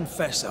 Sebastian,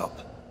 fess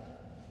up.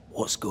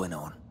 What's going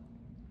on?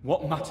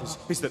 What matters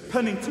is that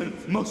Pennington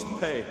must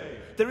pay.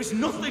 There is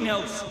nothing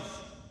else.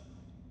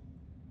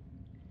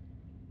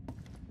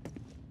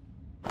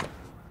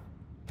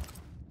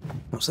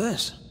 What's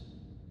this?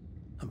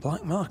 A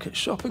black market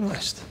shopping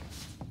list?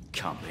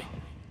 Can't be.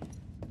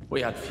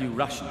 We had few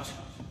rations.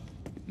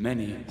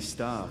 Many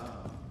starved.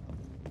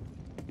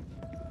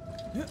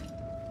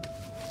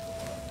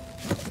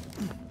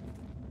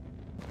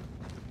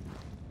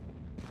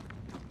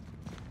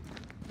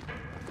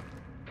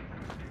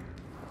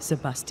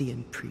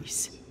 Sebastian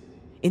Priest.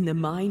 In the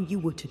mine, you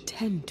were to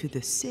tend to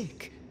the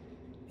sick.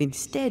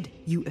 Instead,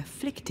 you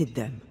afflicted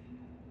them.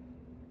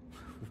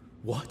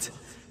 What?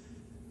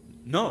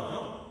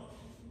 No.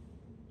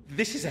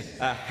 This is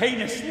a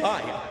heinous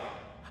lie.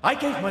 I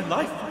gave my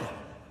life for them.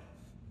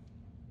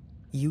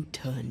 You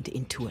turned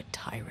into a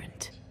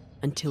tyrant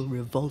until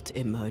revolt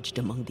emerged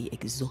among the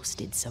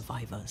exhausted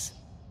survivors.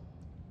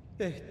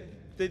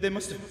 They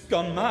must have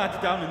gone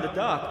mad down in the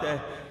dark.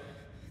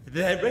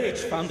 Their rage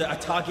found a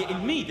target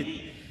in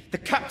me, the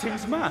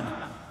captain's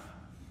man.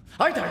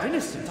 I died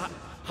innocent.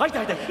 I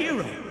died a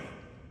hero.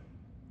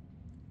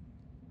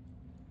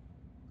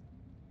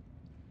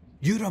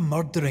 You're a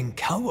murdering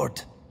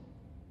coward.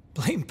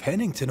 Blame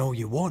Pennington all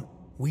you want.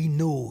 We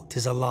know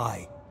 'tis a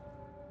lie.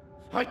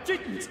 I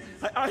didn't.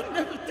 I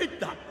never did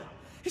that.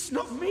 It's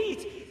not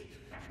me.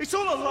 It's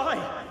all a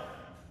lie.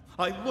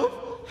 I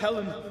love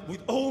Helen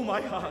with all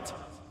my heart.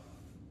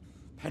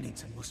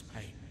 Pennington must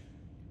pay.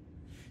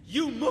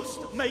 You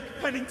must make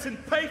Pennington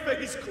pay for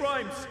his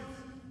crimes.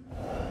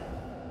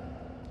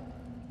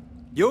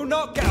 You'll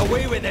not get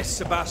away with this,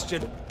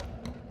 Sebastian.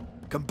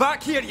 Come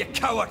back here, you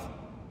coward!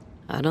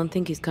 I don't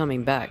think he's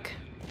coming back.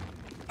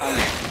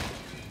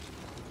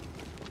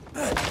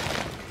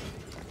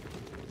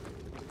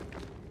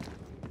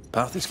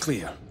 Path is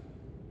clear.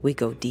 We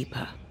go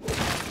deeper.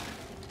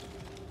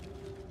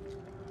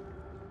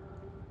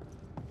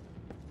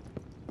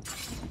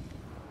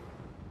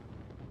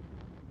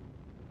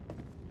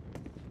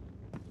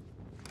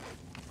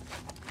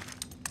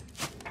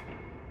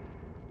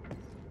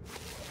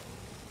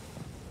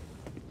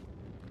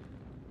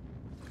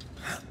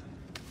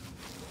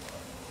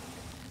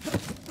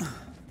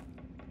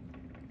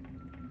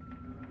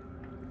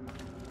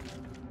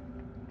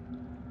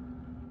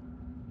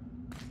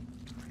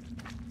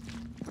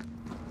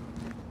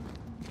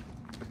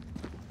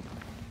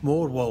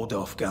 More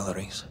walled-off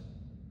galleries.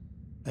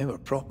 They were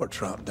proper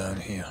trapped down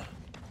here.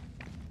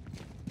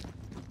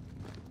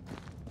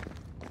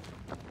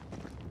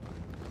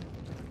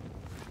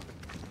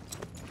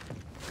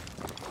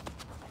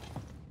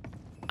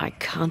 I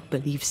can't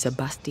believe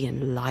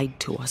Sebastian lied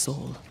to us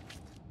all.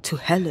 To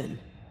Helen.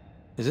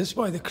 Is this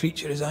why the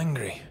creature is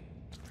angry?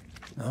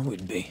 I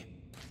would be.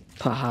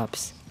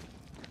 Perhaps.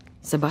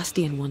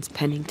 Sebastian wants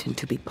Pennington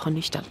to be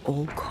punished at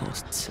all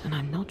costs, and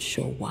I'm not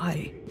sure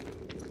why.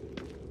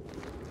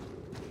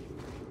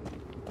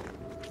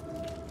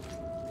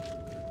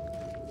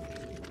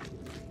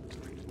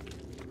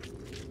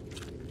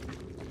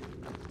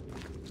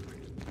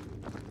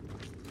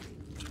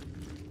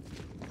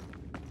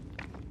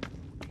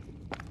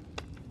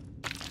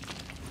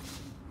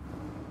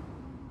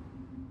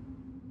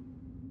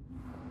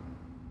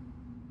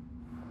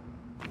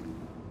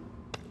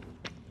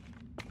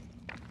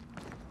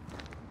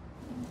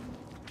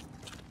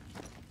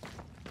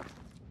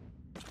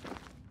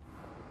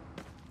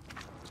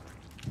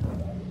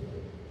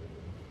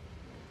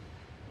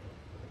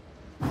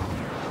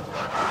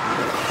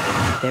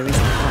 There is a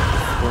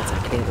path once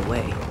I clear the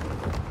way.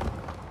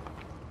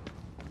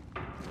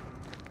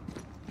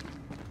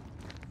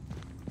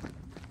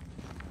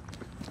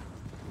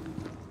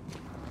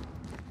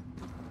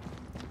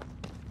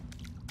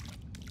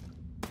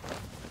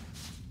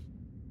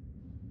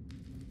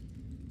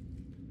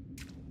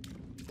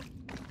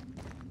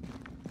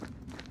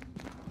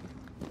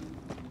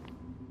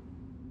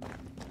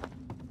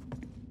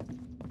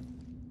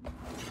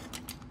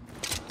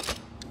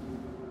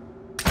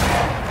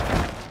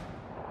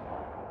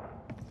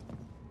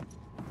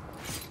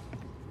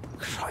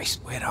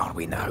 Christ, where are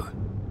we now?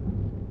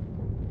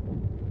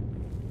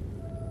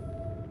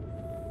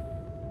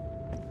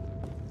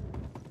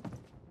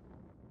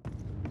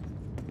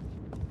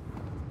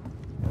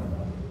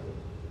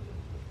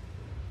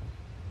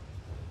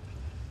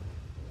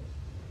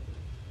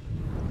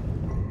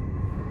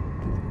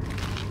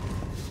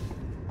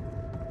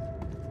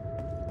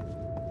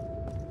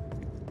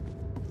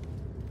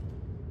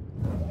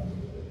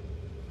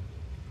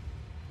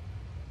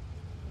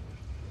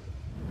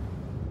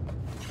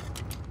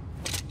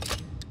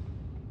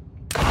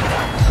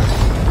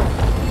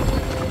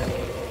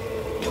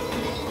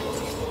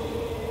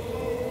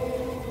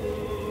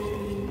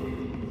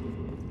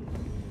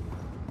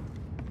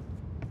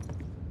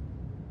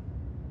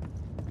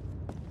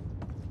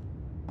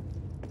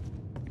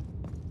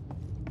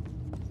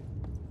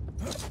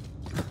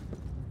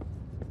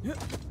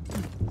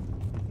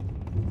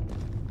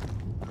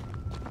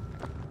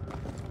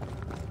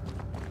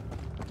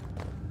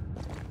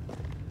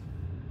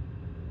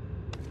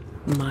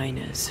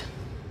 Miners,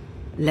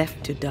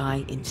 left to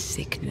die in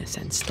sickness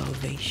and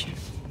starvation.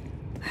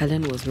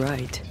 Helen was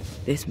right.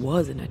 This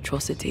was an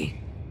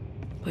atrocity.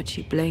 But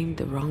she blamed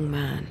the wrong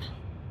man.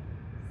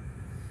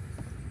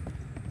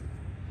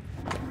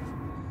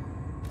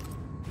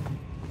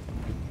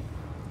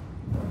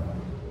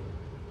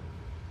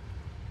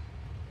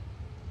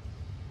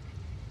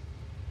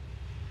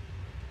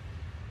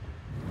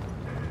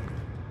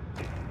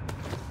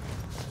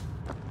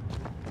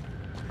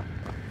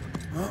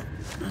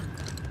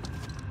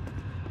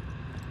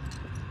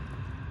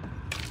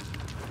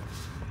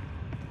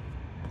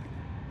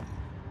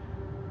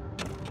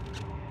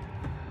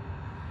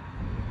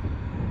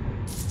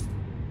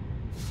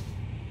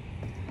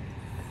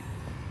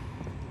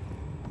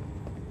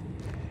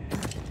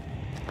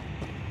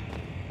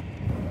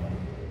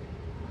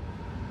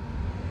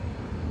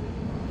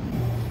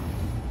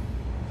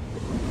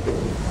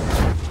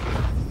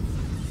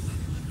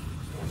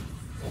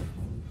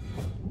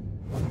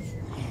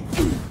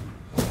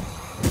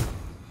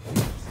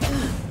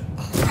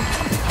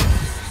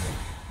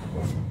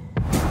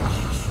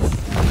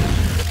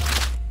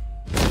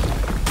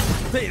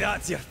 Hey,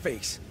 that's your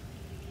face.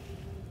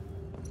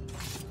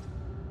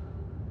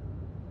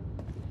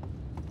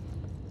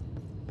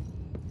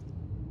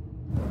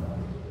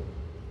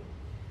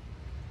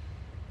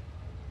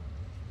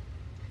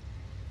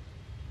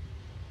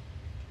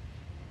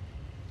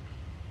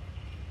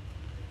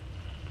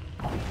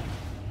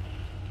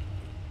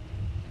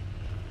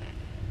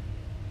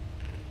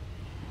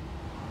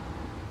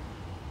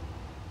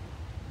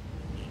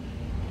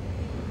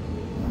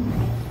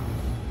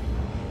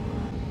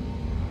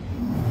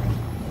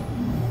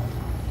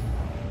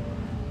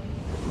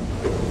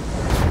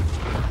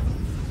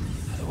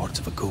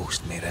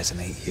 ghost may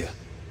resonate here.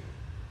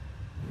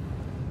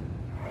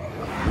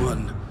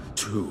 1,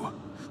 2,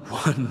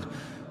 1,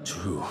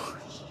 2.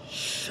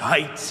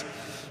 Shite!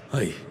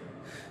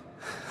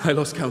 I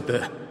lost count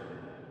there.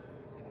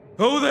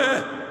 Oh,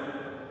 there!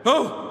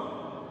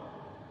 Oh!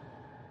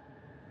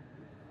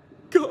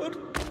 God!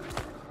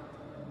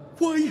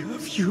 Why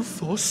have you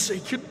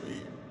forsaken me?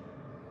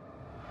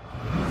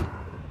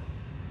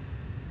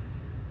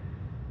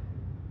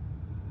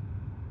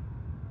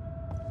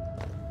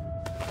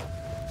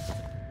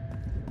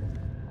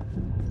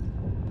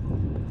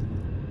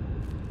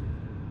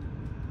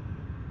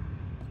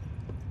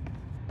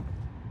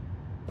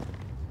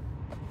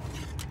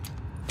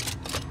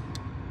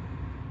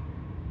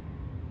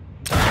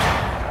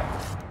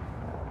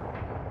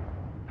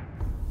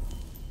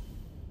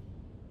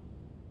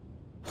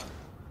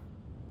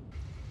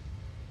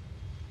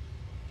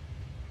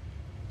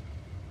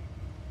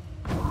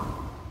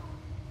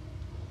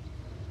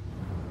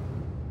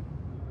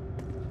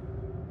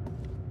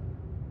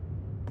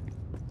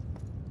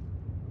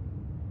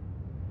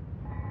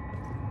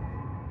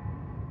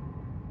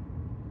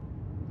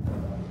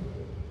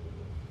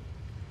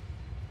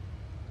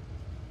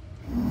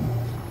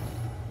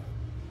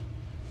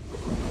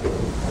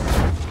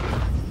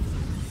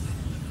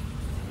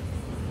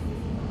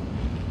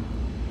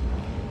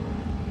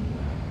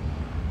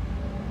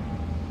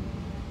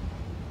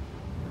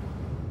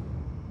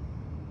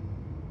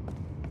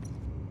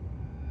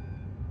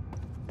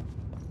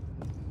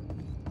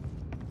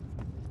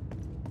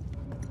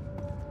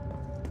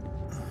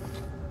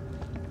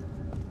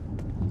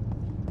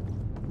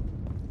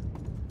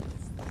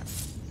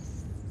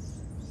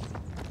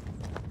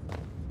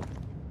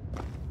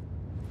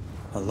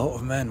 A lot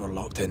of men were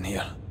locked in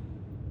here.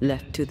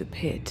 Left to the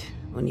pit,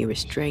 only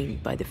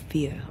restrained by the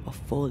fear of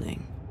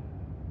falling.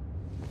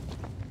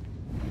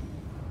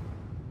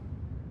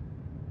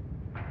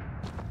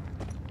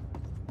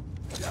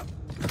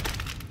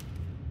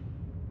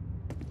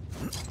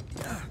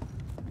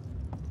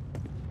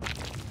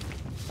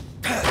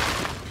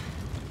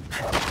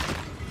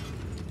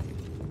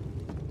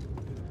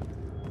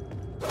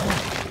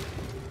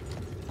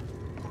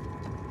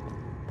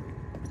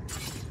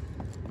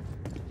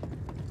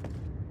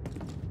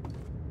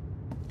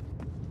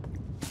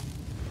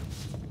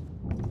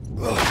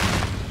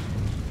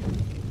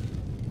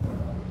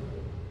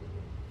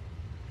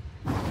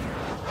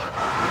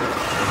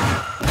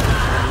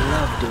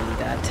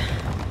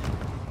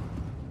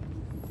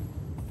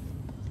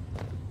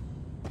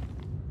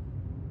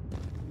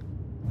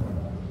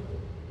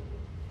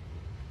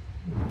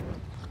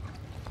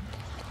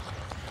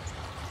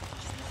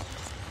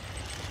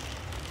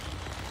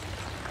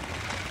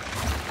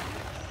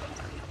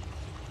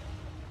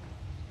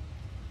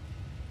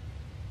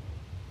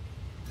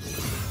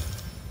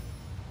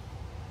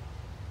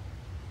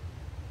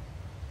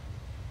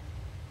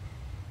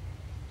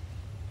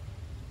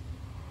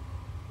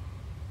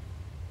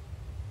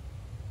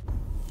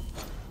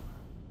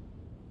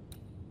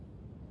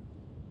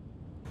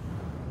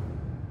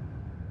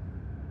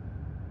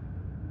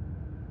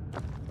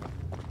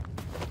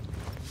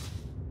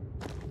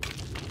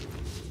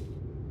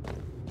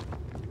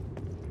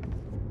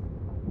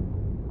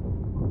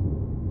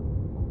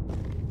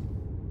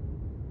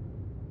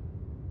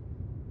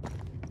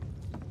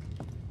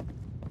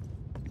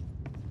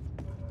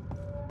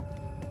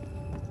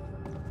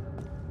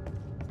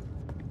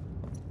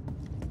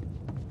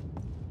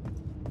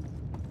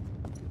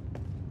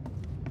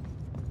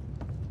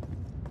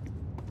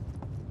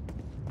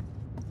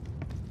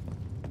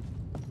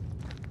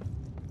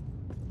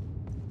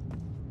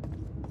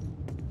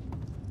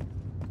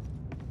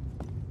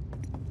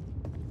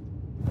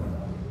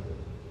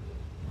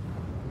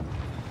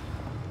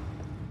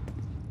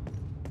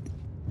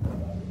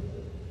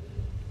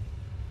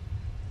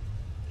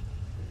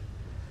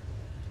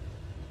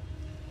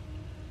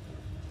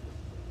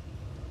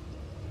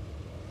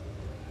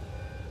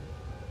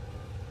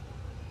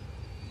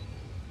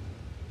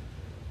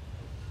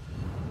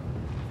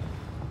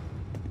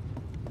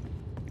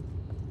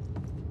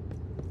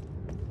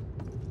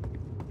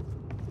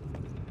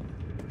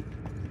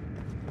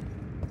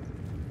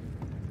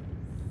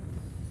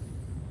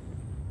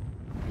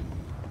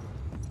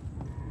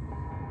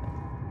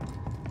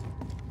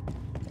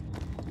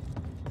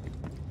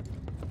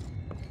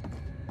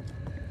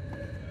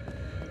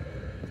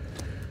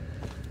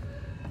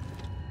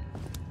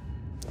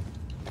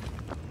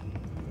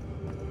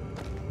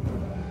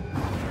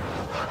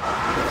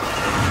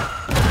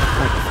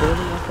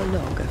 A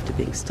log after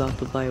being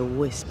startled by a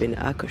wisp in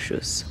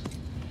Akashus.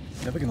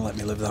 Never gonna let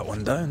me live that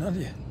one down, are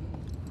you?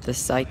 The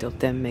sight of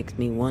them makes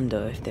me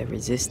wonder if their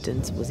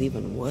resistance was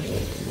even worth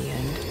it in the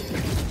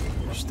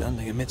end. You're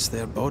standing amidst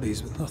their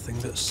bodies with nothing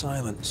but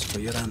silence for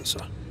your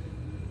answer.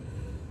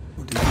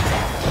 What do you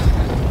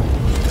think?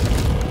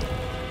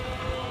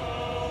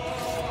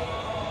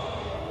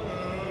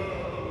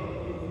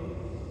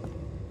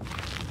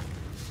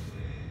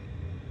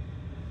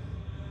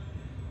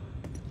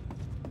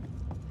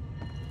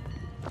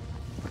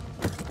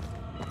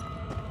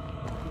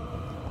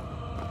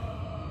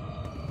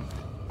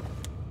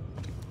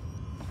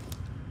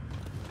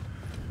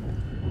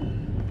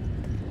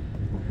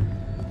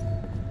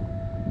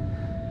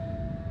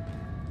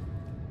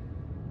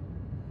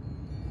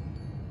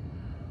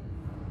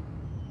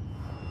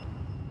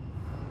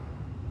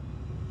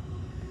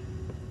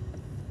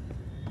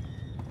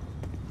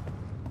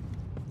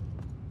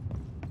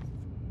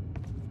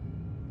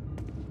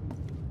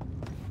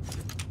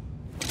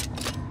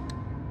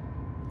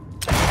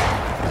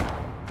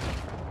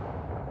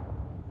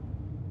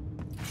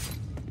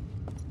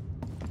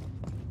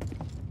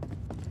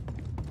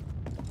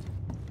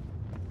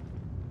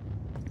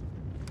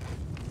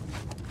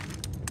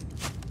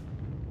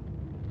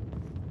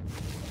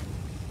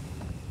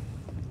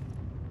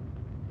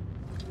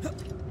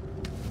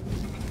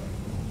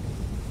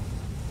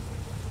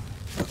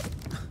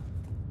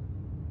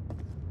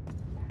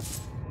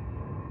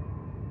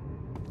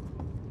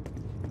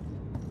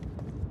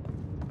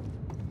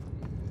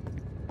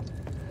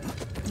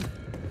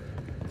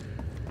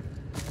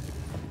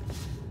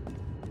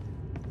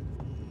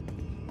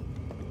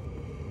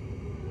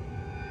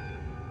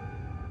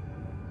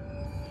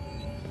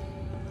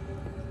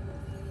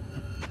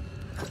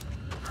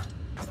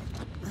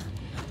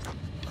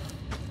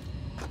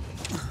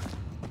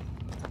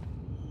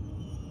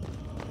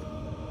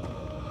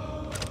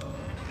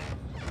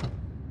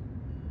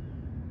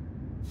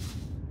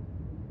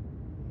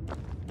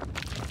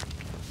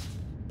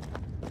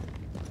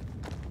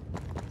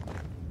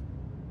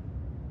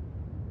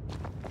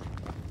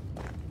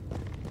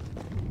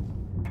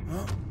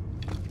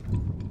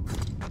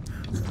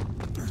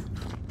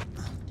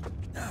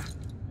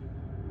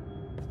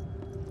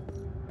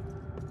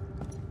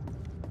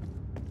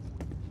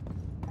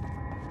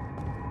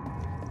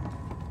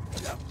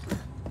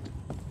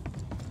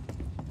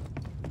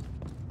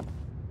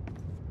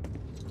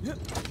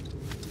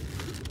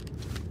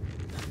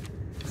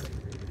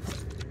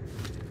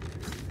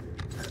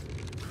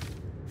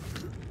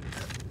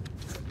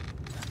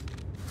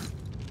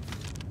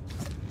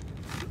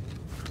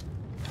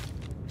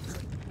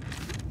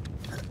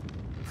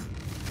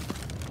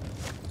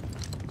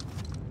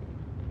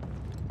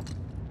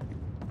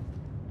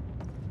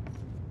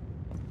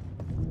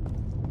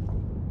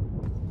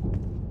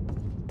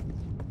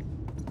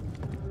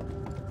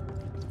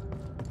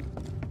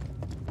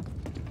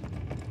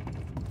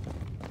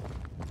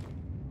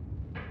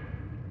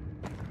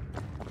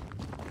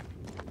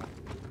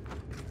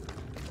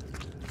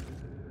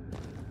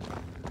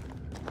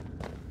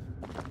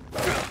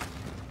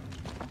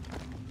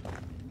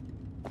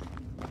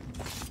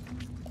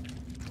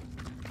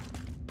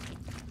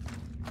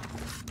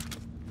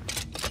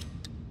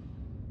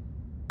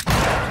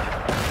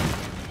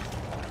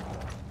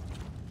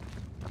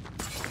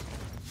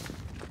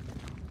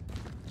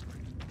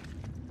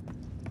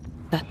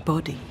 That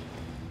body.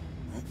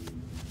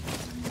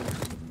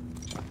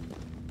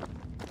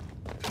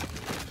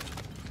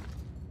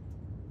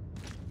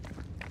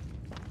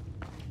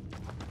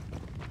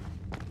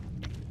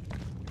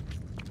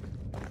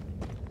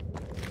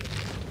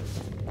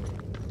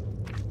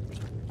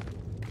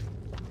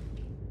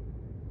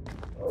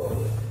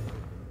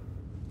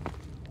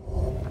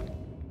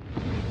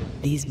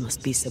 These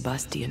must be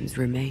Sebastian's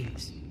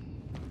remains.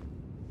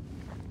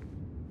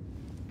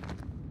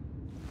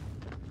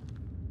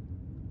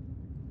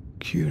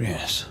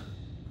 Curious.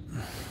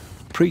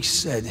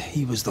 Priest said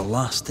he was the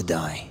last to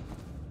die.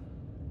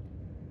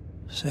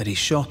 Said he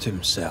shot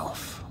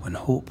himself when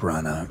hope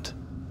ran out.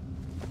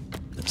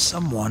 That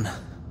someone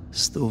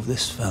stove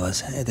this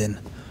fella's head in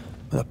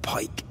with a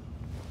pike.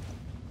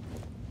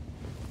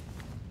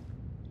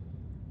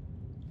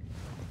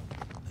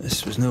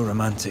 This was no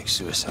romantic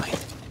suicide.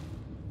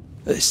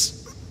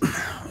 This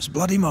was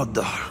bloody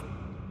murder.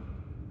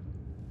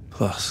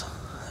 Plus,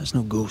 there's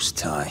no ghost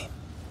tie.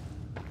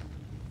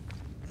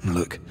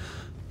 Look,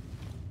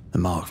 the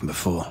mark from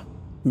before.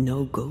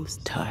 No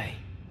ghost tie.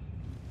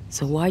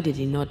 So why did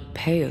he not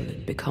pale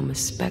and become a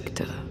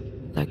spectre,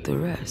 like the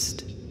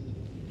rest?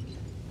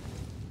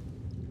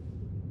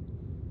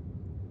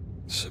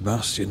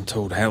 Sebastian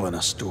told Helen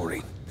a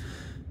story.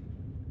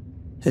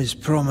 His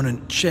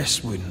prominent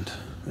chest wound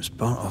was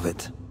part of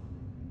it.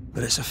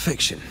 But it's a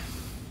fiction.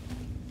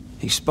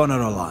 He spun her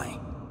a lie.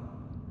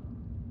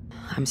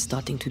 I'm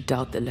starting to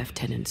doubt the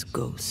Lieutenant's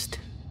ghost.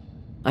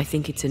 I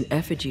think it's an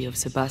effigy of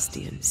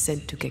Sebastian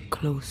sent to get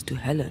close to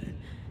Helen.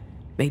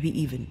 Maybe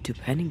even to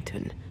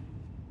Pennington.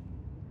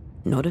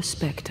 Not a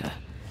spectre.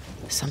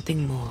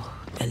 Something more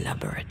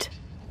elaborate.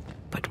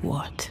 But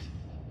what?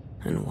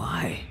 And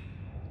why?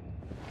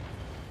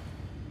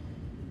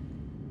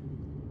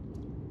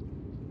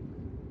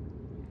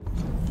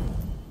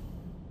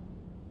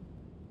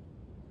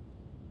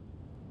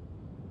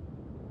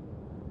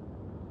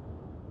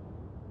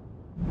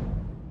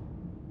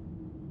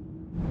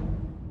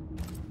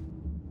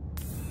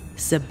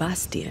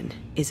 Sebastian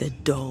is a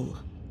doll,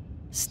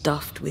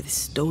 stuffed with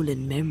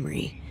stolen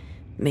memory,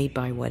 made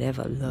by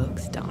whatever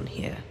lurks down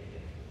here.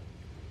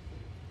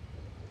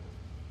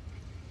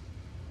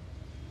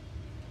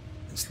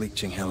 It's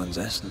leeching Helen's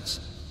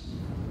essence.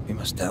 We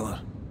must tell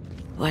her.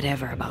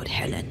 Whatever about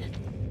Helen.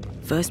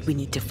 First we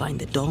need to find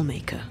the doll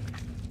maker.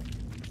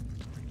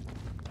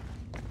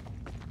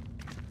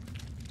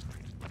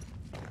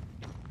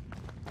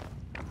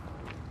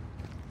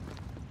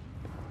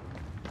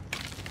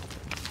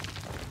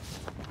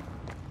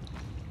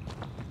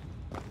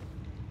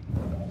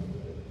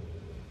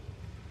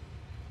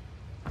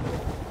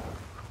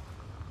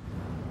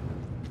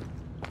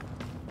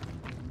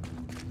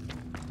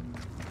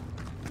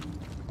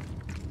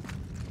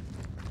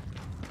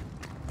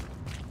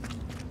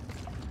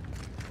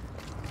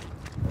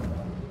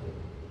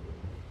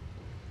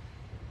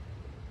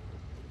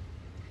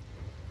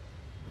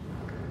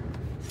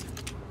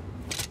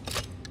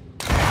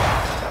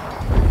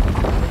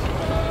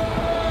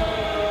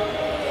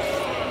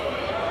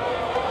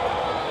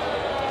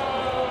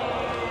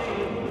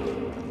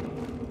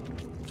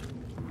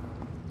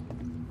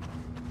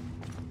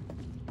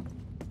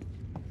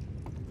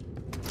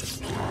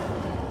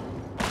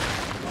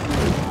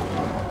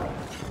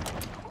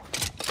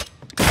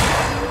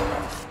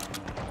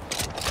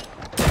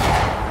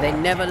 They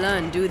never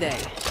learn, do they?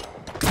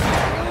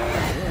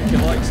 He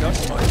likes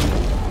us much.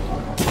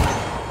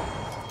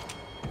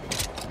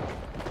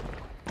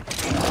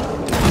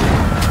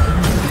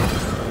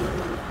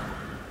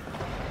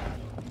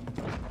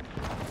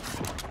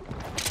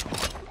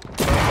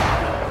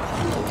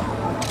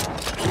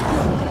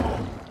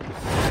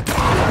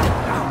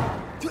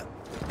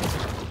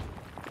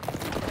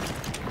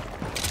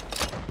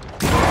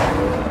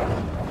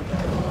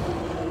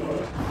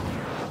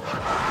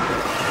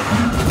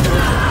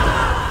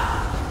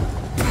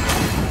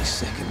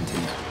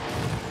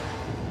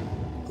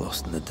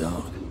 Lost in the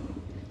dark.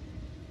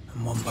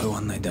 And one by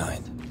one they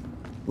died.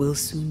 We'll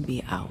soon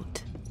be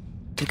out.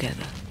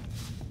 Together.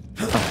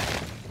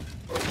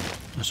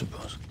 I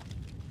suppose.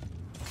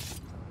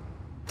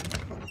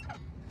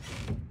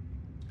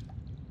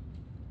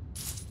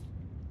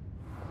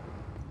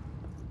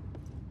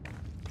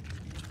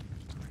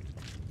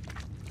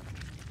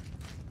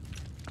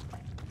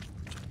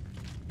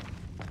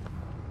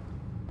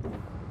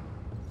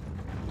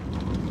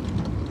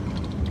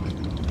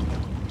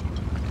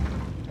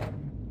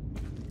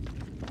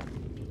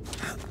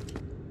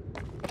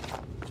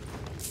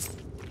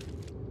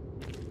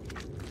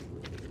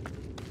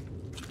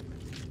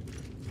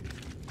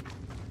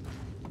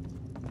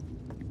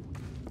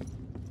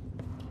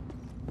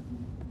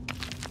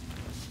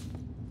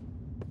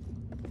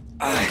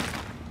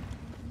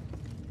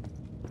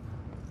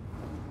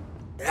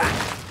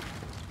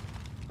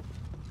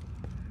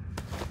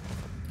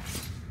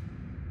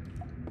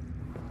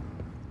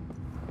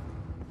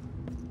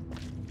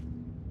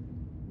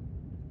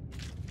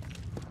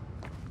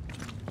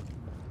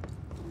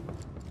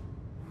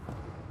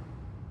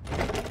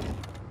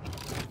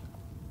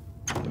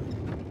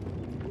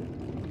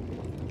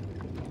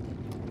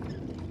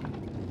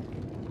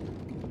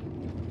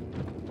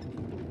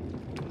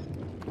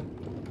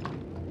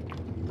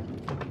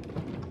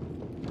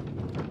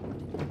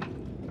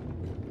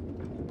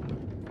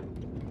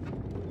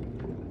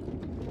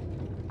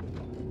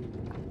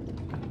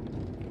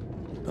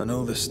 I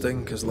know the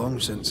stink has long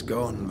since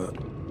gone, but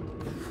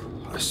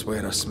I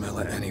swear I smell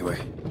it anyway.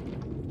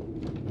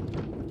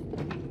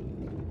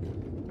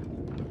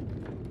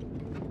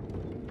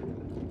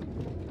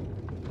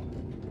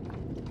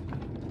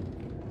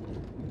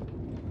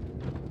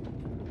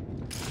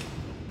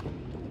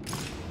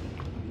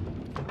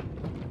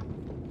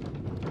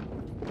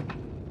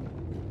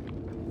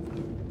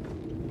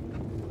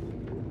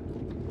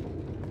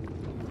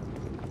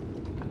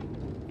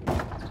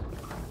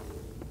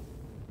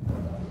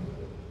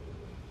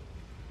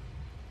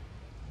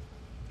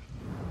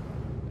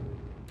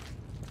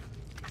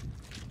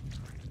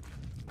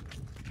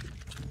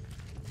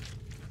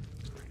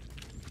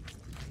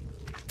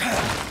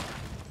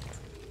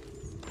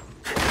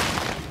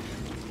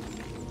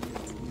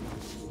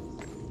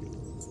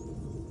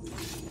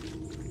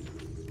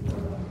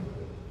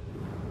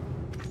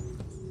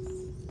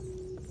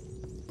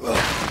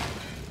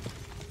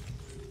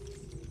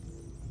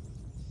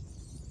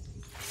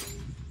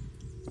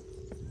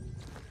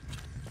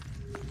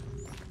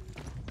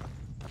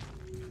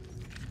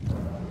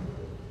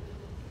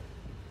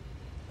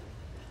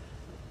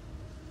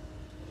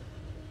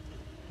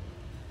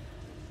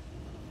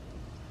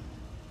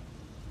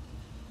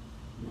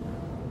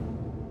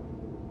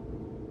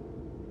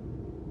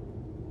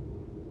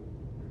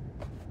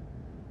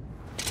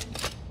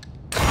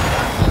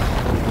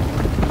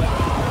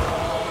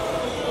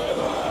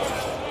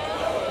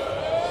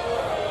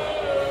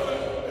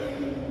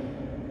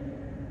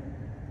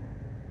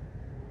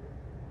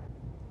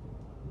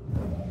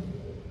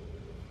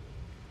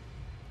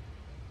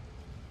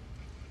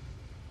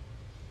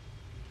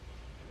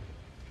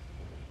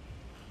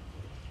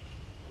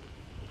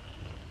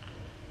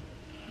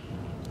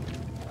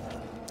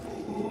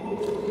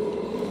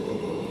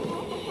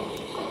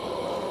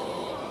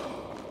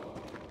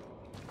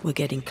 We're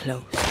getting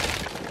close.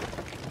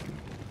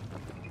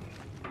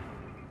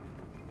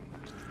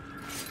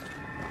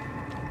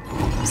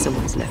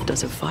 Someone's left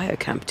us a fire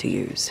camp to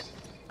use.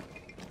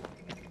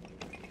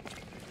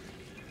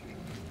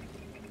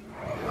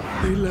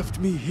 They left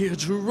me here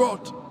to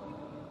rot.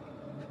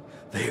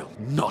 They'll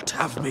not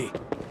have me.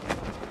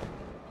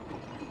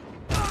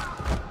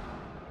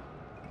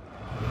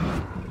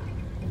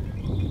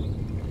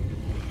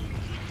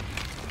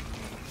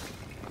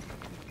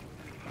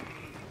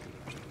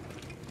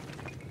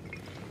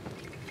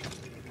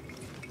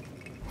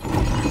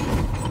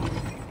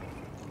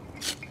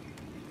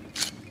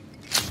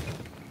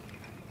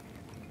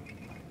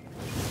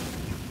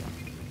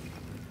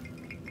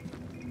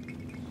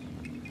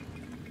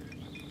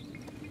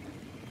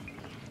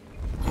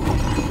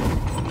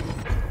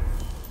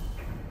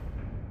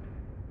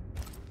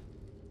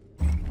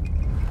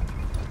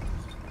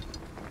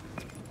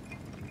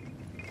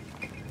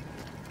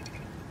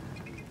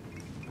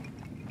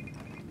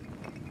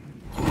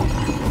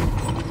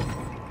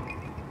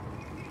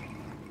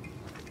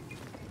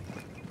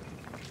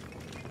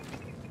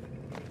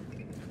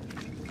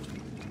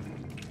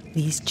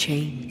 These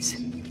chains,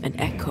 an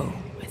echo,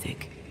 I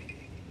think.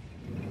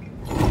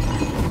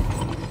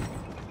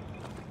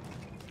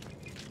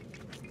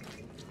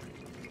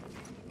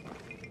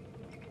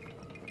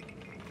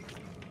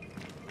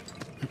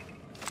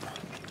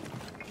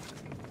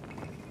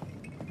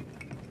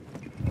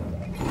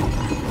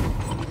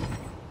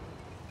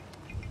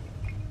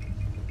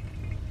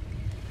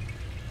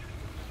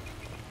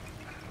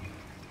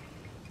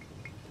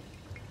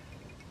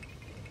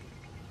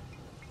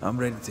 I'm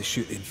ready to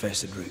shoot the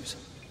infested roots.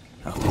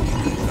 After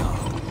you break the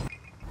heart.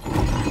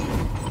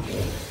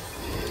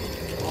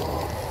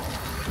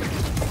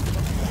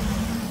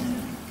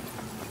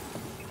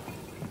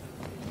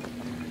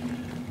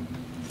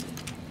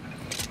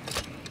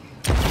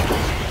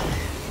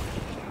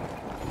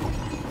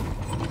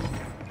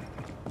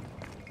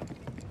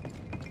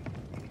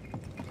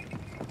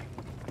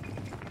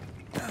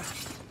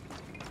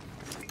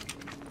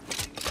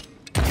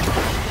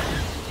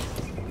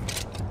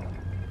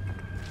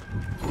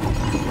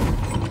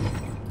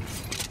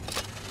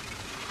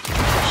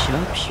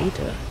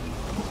 Sharpshooter.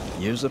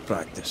 Years of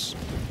practice.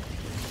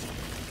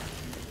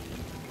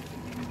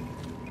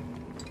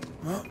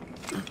 Well,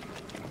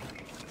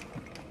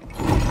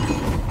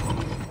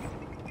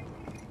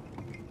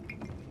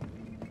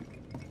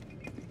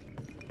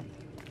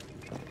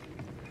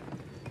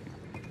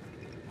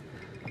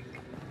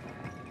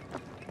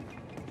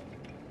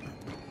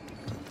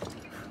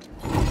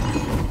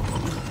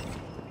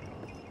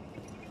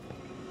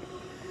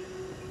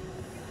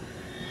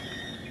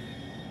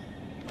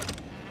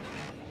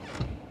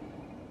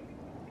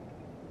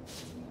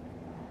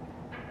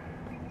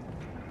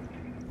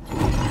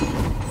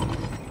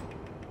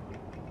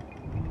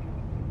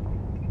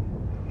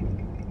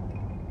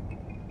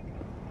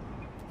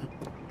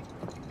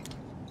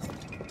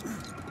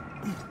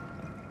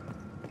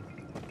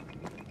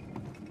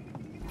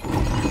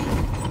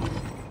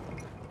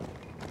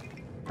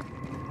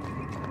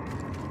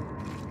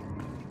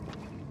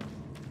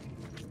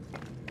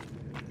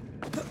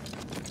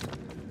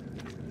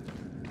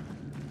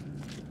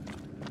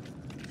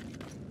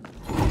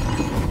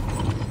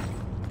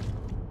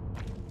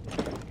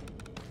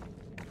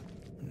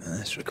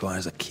 this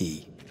requires a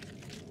key.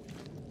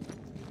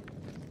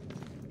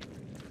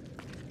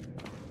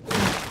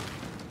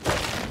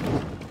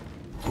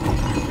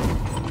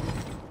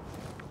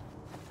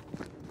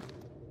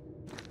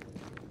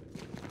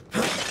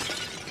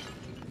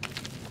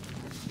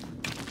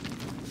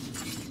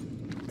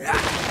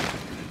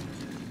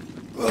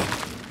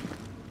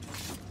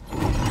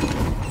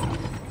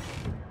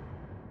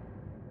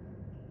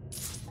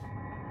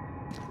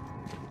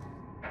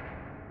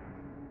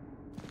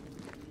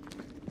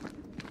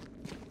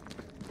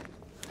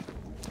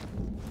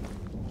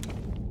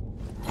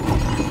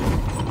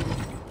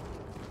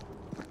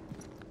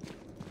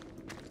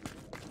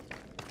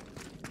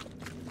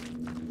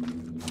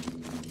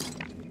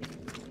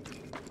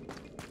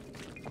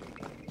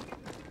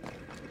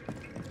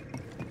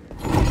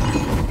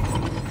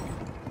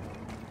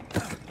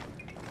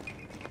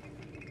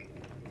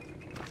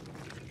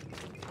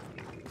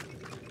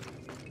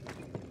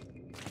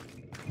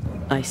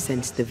 I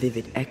sense the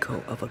vivid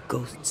echo of a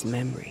ghost's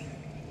memory.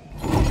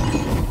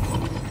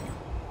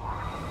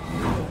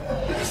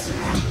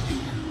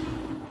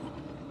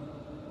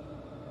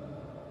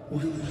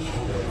 Will you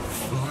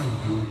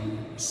finally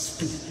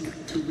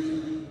speak to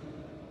me?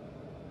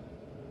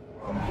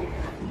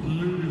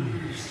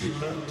 Please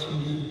let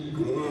me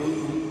go,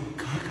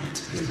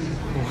 Collectible.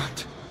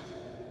 What?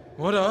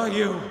 What are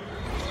you?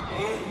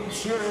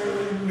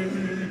 Unchain me,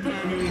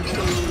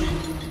 Pennington.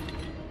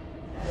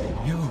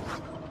 You?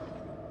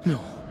 No.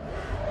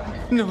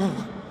 No.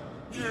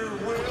 You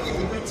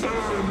will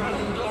return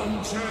and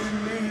unchain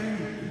me,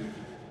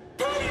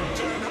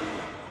 Pennington.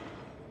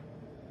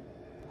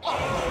 I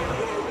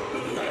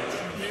won't let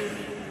you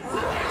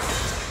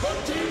rest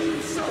until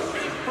you set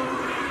me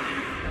free.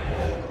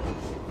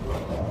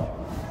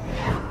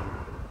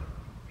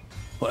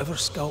 Whatever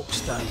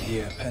skulks down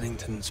here,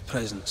 Pennington's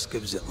presence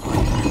gives it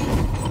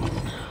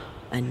life.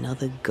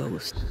 Another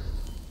ghost.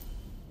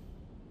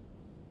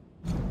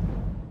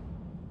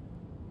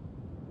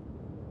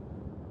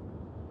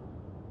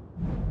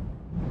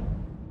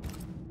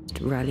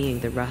 Rallying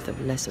the wrath of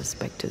lesser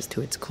specters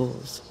to its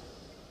cause.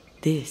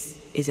 This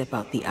is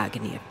about the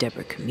agony of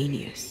Deborah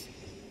Comenius.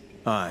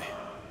 Aye,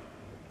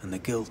 and the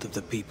guilt of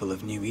the people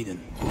of New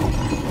Eden.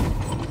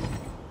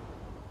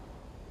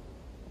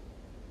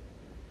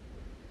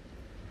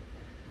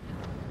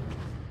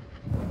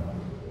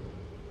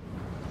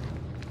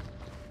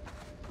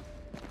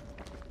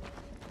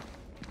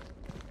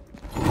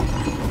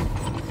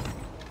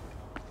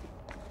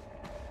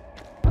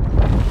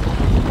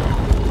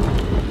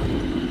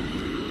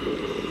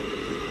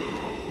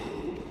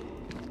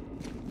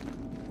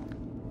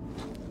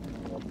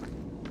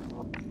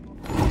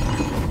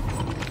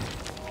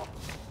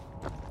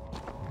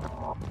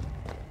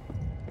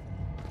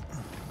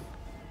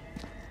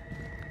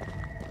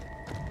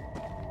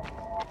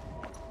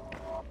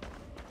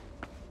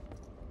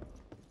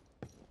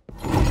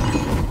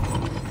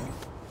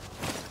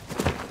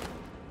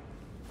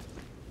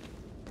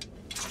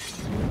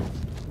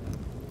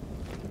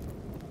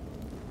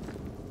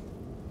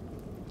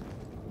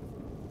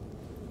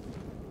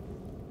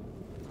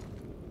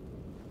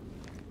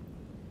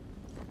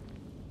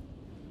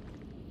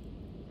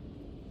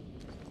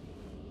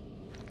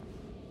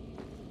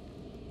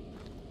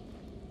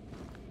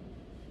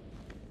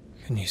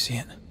 Can you see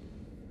it?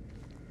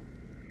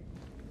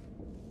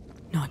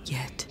 Not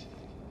yet.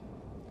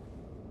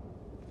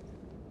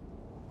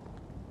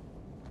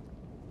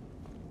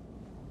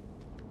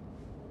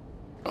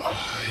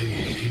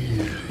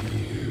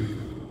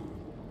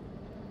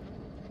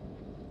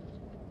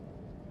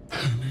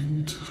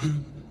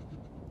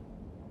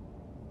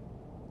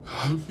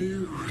 Have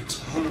you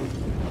returned,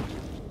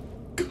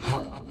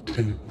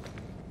 Captain?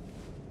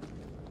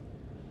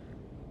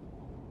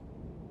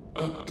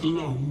 At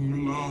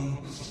long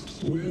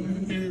last, will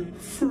you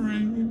free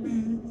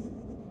me?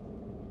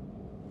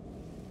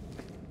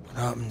 What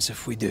happens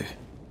if we do?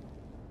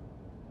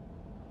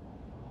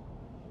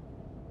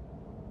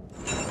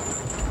 Then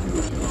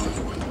I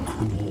will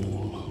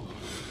crawl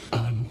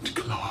and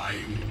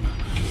climb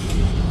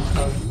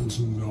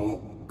and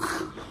knock,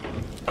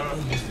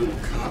 and the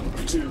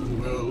captain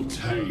will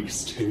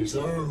taste his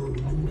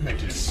own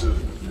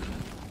medicine.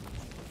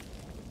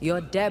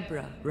 You're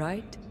Deborah,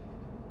 right?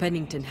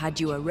 Pennington had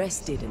you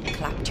arrested and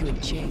clapped you in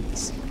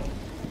chains.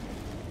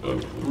 A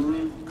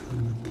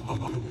broken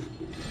part,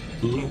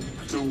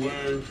 locked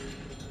away,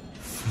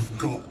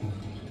 forgotten,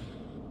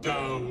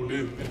 down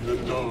in the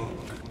dark.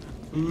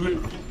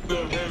 Lift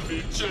the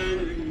heavy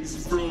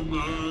chains from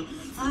her,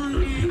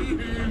 free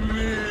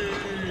me!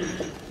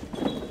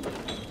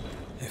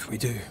 If we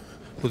do,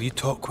 will you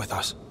talk with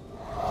us?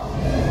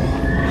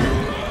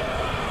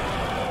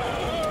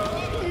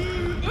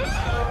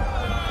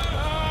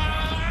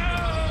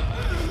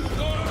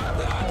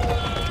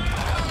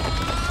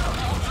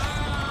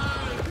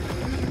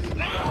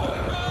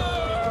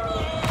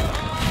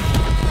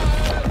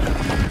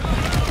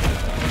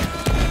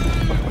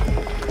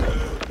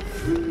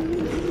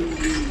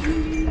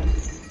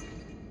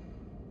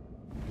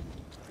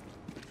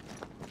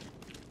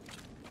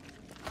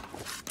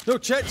 No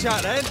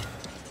chit-chat then.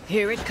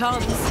 Here it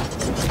comes.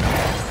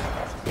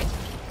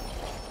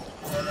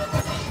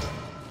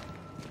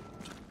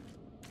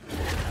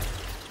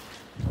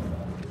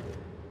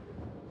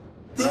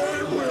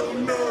 They will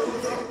know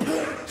the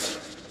pit!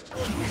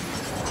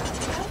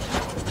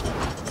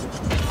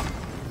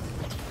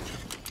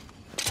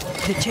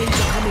 The chains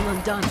are coming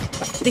undone.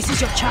 This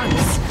is your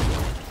chance.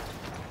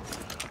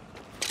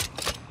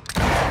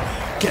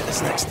 Get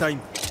this next time.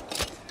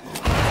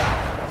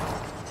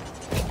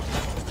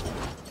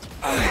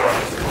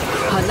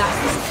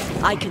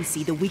 Alas, I can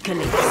see the weaker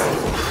links.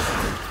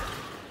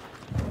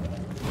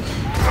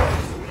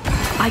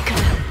 I can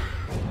help.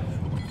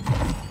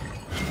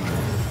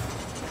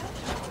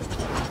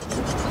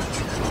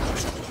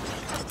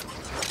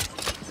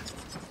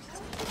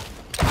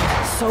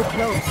 So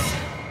close.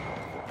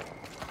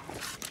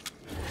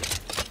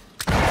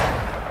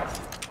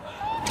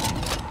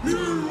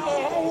 You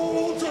are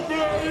all to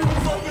blame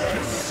for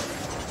this!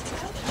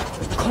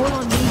 Call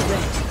on me,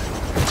 Red.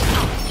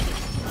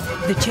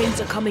 The chains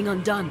are coming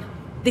undone.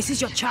 This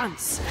is your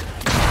chance.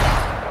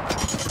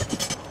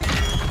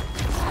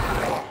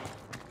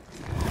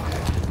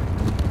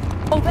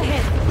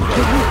 Overhead,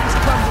 the roof is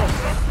crumbling.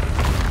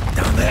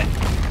 Down there!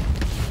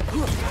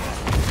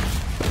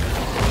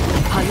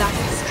 Our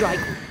last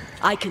strike.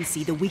 I can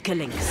see the weaker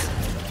links.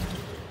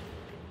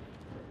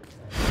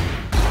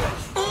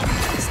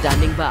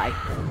 Standing by.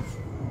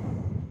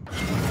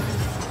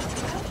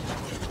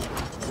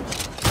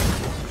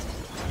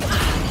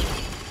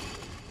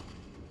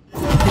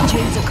 The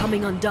chains are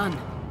coming undone.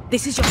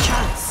 This is your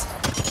chance.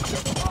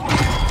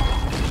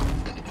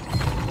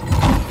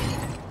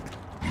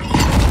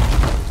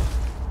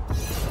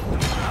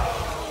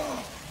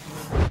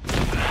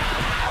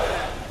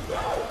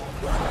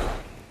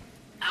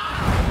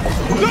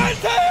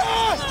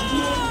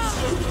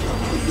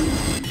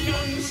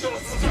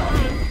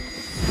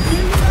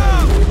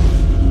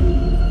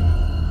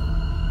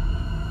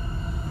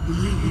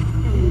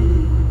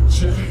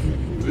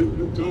 Chained in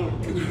the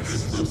darkness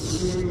for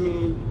so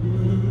long.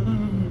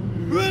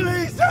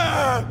 Release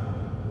her!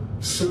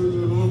 So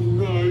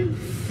long I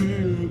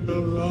fear the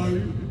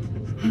light.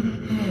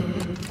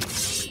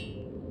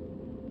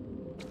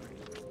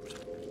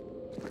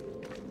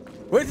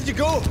 Where did you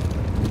go?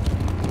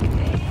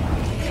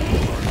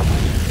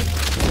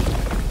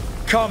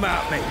 Come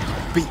at me.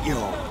 Beat you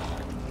all.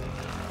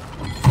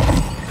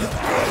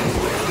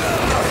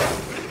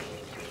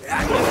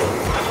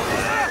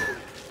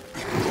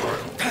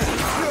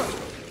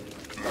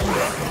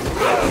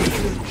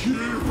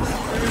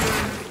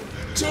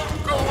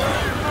 Took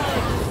away my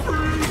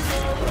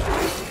freedom!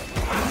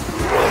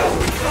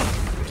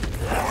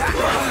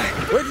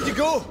 Where did you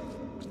go?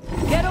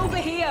 Get over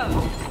here!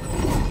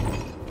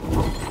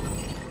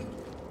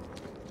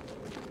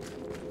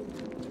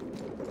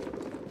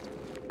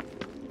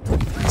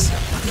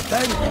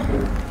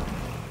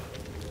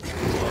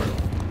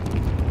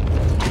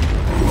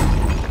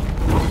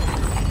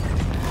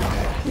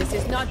 This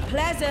is not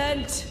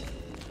pleasant.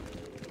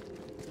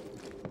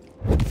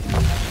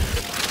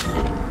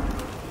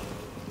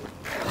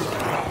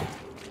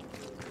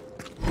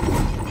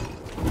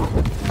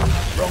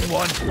 Wrong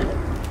one.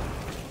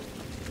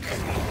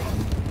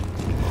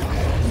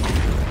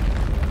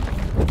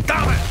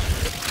 Damn it!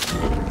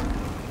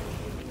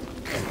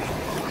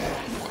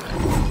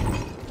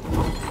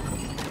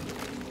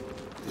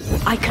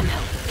 I can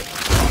help.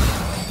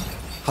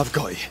 I've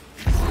got you.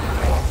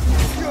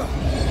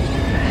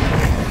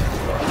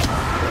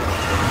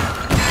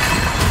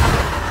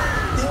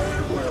 They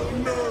will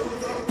know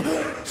the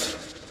pit!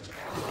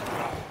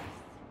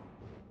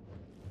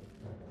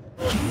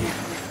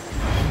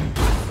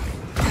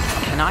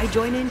 I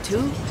join in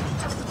too?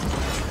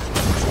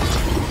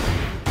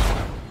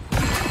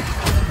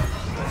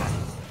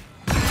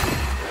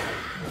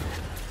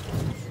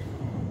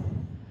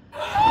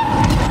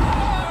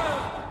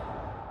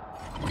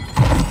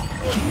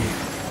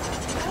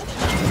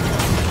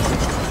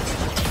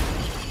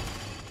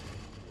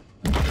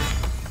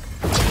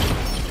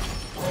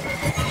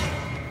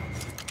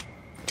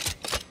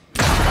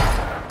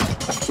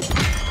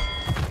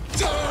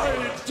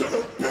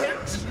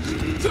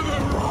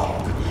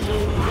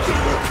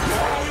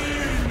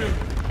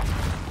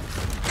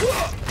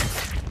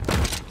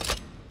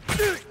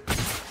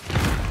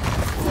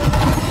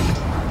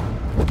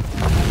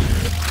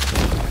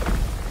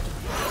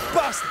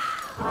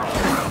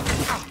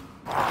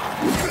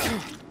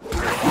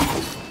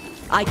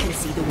 I can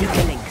see the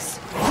weaker links.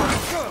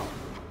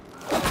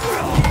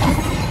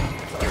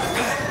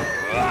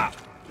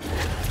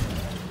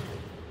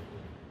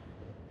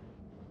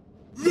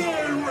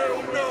 They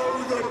will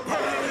know the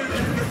pain!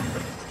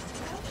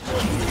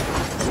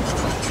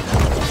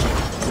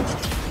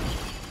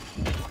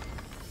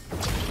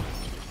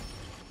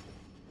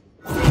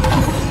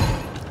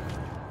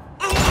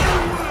 I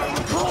will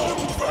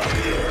come for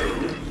you,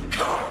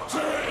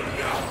 Captain!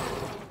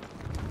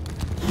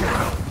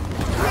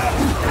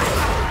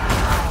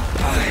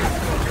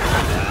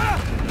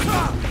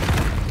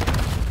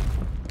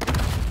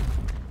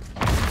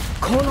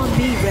 Call on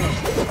me, Red.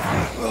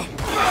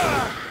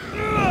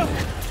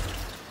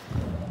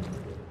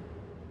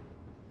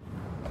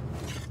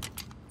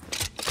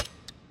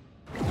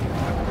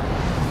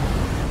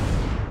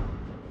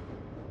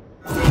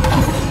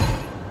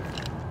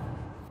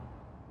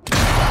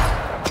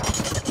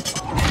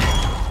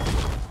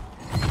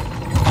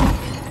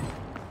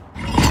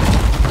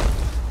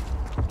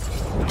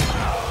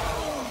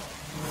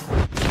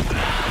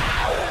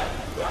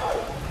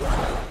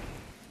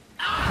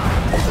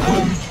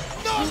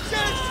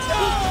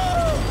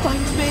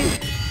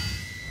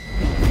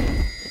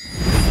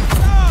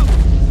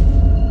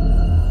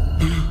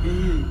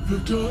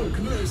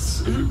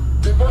 Darkness,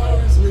 it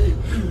devours me.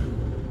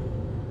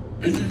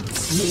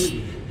 Eats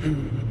me.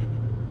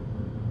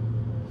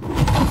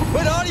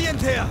 Where are you in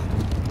here?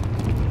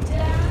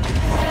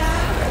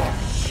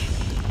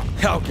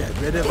 I'll get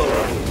rid of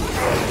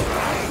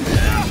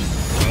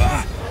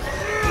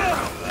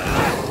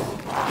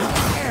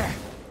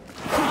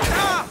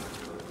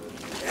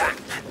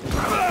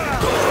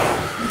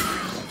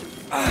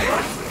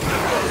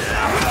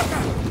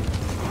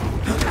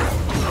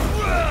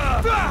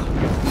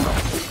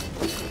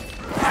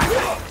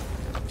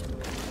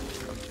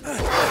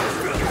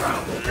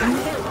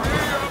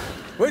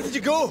Where did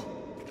you go?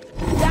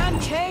 Damn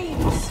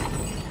chains!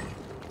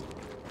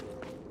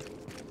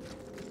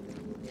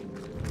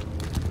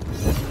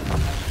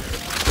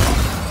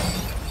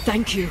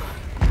 Thank you.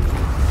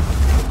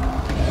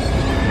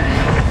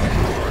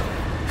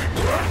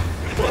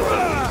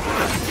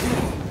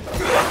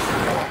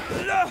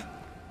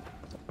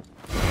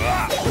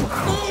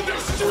 I'll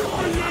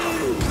destroy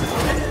you!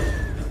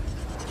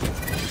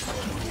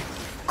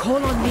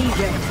 Call on me,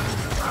 Red.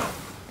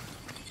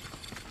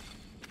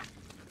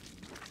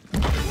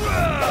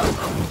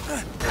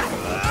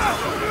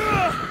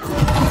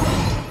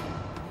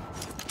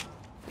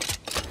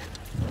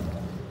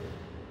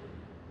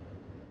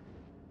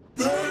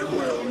 They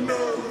will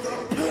know the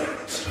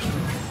pit!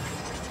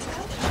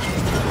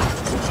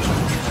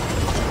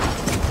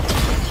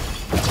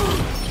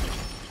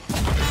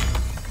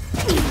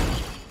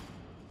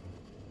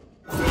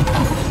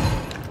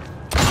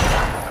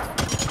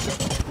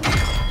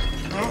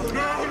 No,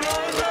 no, no,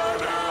 no,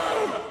 no!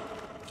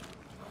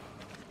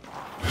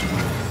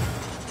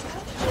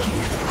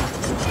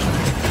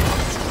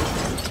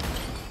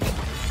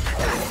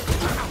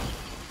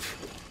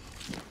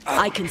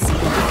 I can see the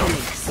weaker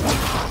links.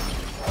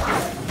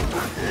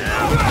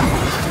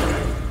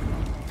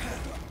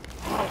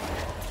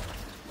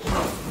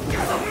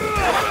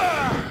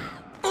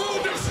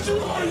 I'll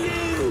destroy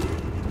you!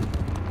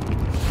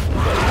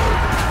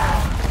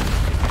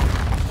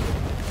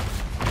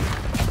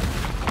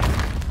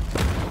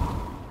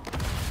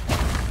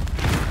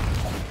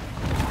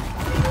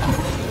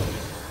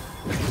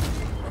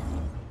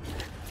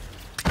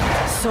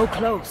 So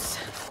close.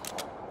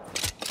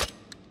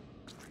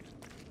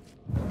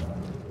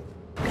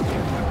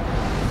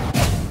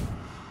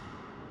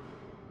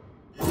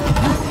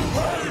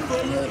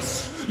 Paperless!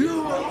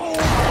 You are all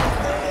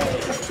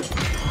prepared!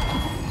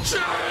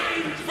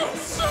 Chained for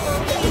so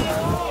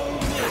long!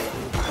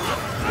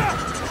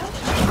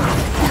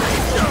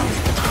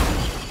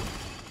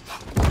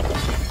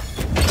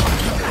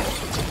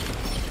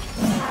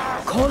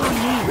 Call on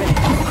me, Red.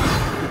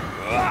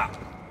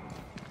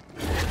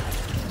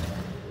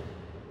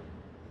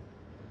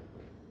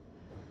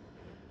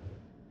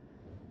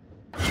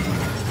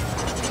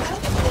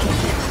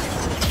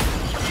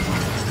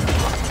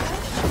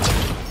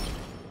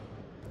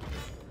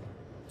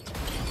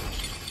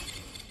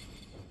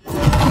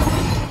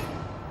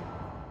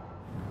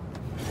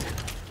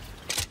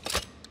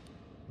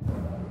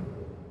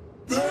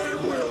 They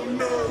will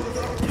know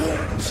the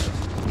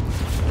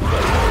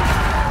pit!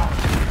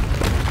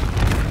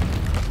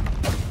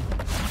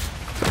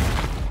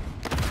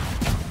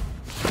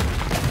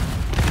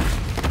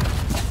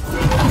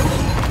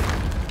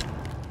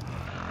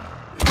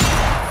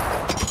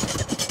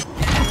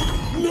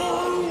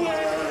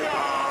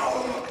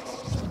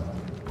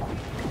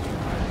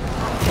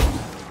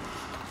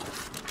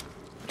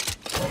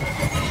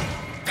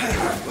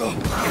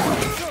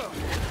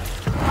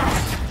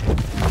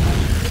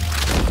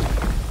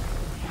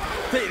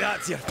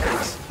 your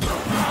face.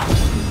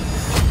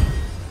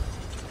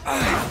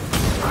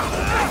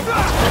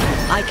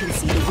 I can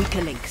see the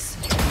weaker links.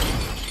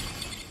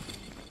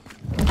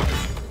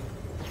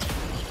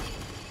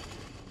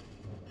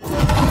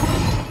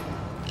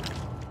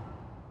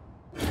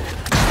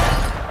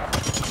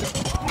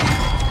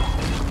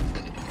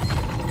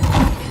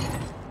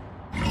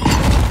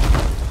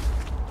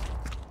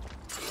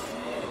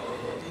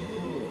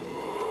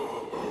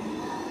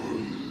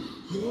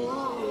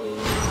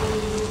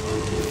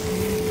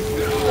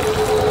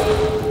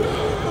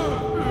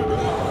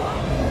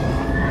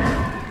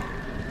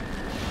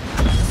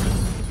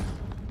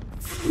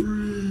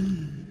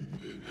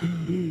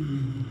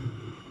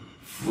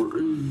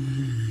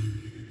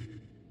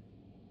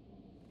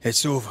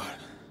 It's over.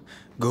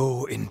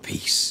 Go in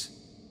peace.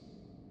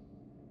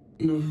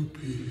 No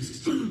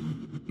peace,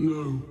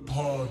 no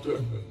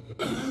pardon,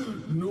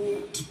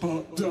 naught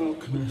but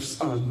darkness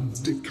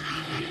and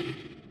decay.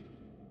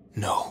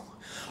 No.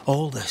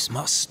 All this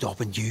must stop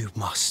and you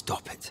must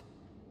stop it.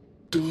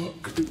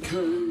 Dark decay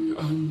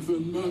and the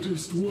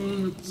maddest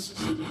words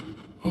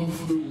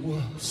of the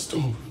worst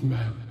of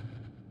men.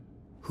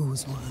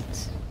 Whose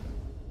words?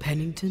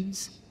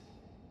 Pennington's?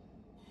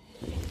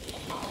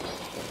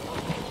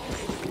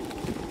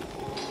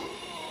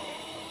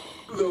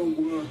 The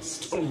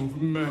worst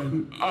of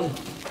men.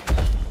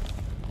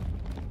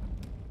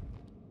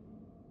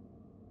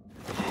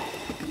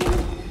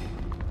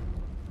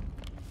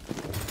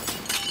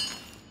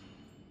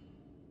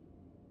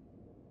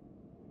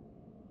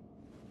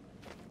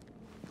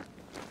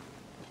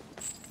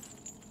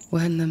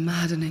 When the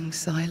maddening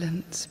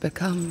silence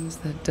becomes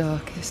the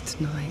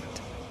darkest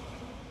night,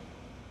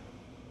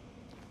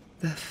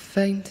 the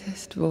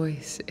faintest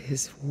voice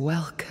is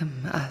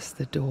welcome as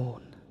the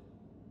dawn.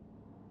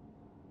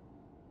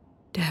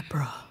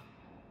 Deborah.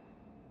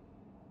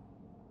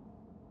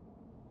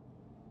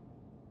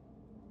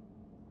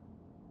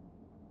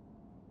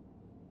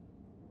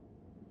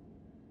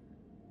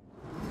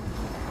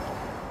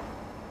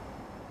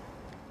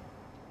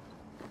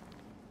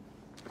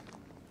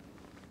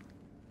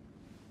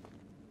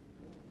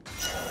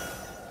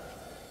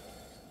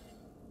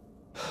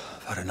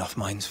 I've had enough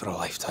mines for a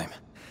lifetime.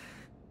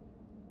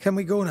 Can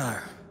we go now?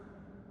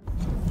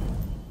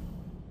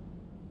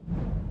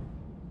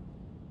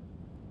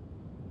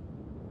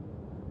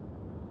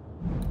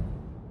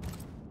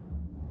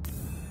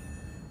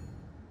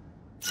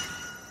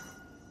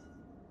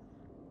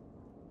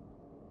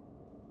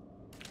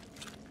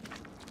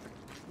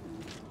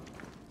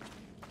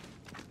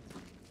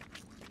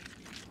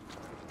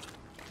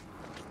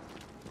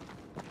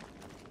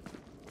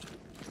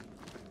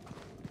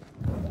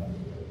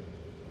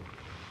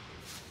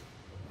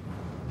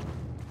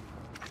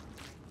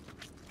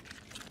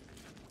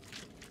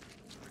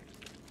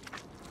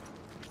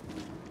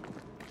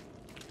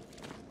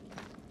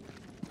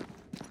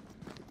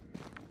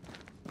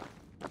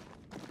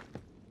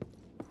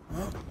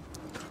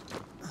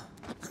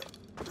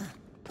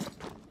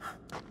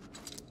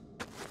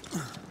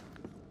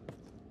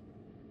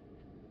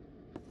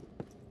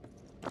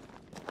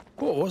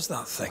 What was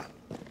that thing?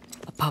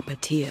 A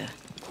puppeteer.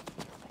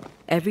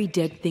 Every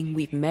dead thing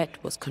we've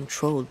met was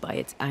controlled by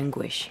its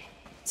anguish.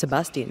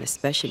 Sebastian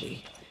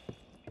especially.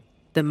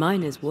 The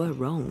miners were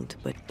wronged,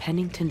 but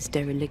Pennington's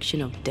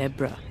dereliction of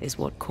Deborah is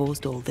what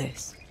caused all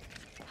this.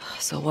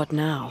 So what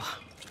now?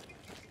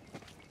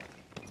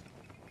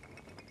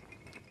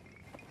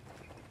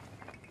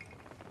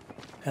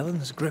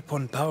 Helen's grip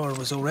on power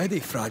was already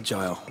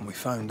fragile when we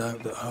found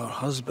out that her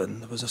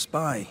husband was a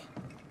spy.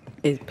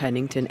 Is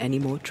Pennington any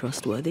more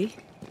trustworthy?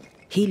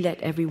 He let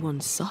everyone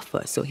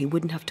suffer so he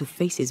wouldn't have to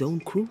face his own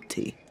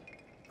cruelty.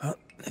 But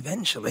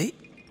eventually,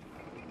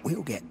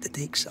 we'll get to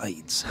take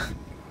sides.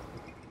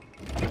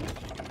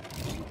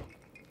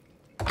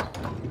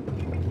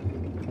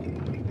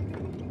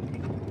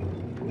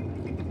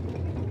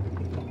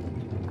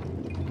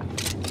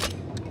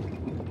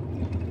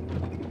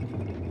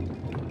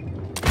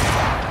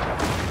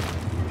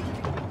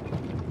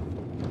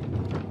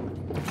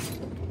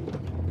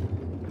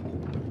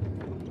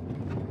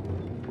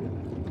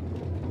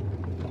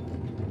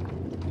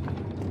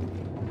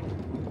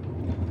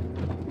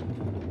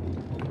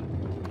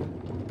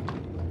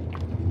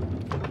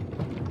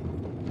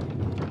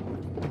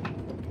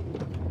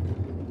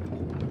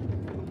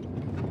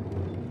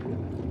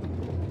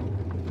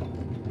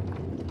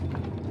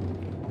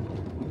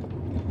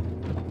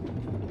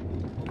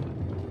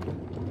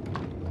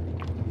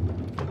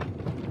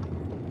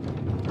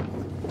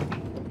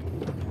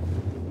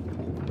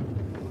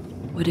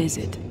 What is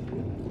it?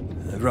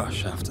 A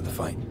rush after the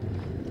fight.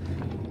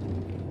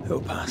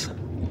 It'll pass.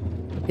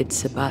 It's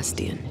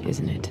Sebastian,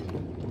 isn't it?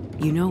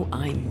 You know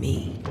I'm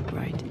me,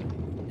 right?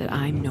 That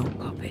I'm no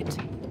puppet.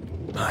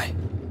 Aye.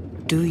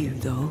 Do you,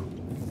 though?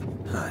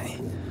 Aye.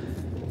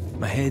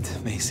 My head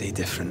may say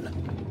different,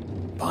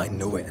 but I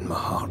know it in my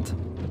heart.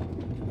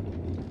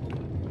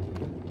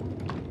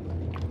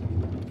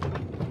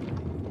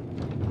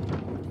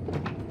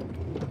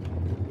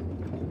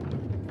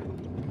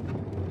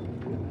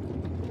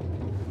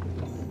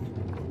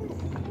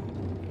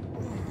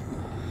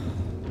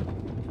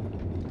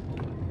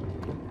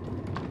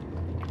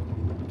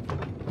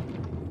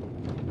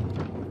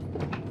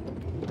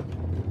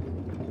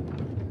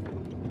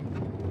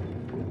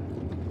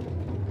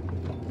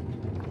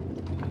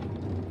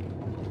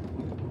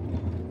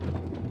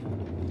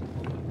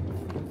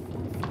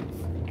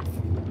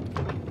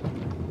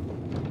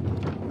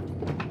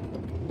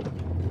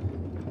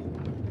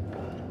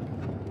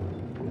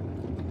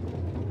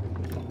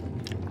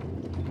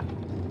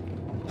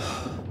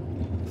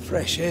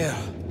 Fresh air.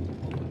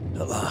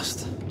 At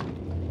last.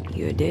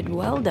 You did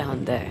well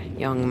down there,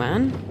 young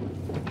man.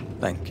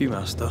 Thank you,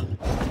 Master.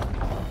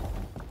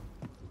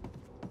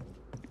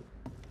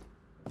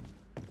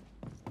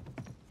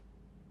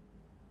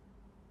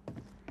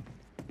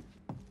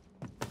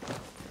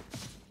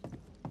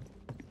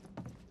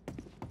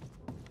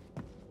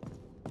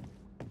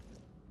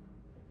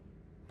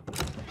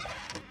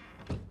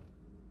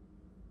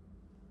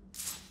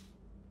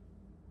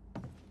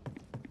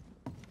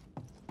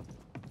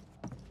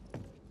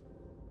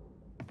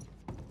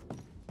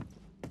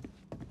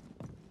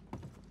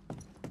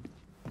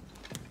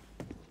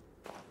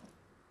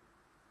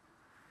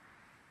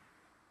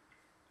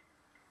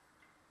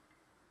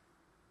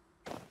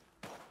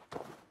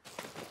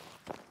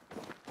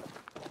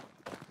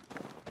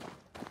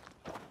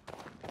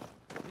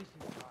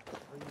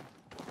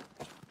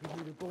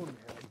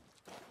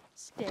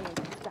 Stay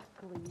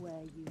exactly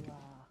where you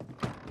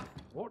are.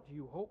 What do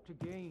you hope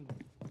to gain?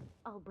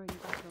 I'll bring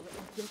back a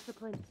little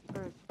discipline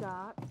for a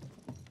start.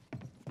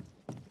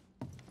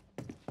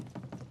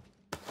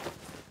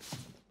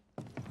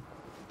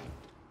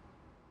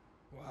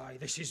 Why,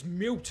 this is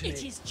mutiny.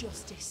 It is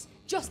justice.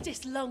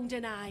 Justice long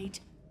denied.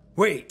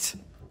 Wait!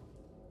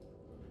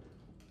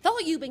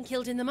 Thought you'd been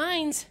killed in the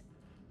mines.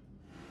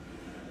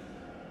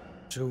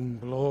 Soon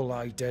will all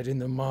lie dead in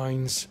the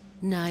mines.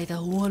 Neither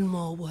one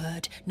more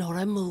word nor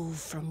a move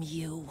from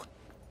you.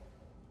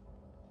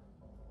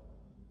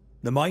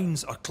 The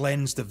mines are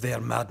cleansed of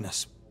their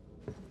madness,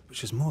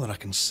 which is more than I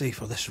can say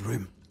for this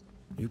room.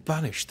 You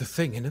banished the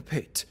thing in a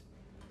pit.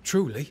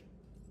 Truly?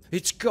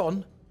 It's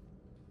gone?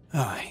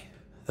 Aye.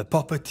 The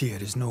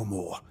puppeteer is no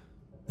more.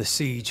 The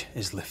siege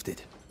is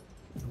lifted.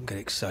 Don't get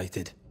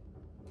excited.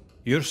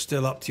 You're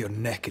still up to your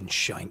neck in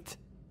shite.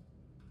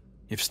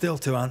 You've still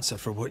to answer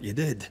for what you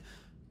did,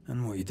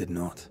 and what you did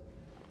not.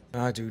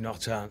 I do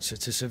not answer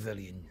to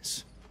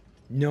civilians,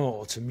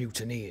 nor to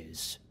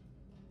mutineers.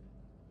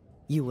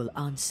 You will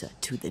answer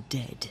to the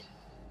dead.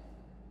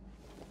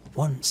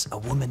 Once a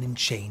woman in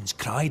chains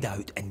cried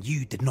out and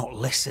you did not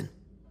listen.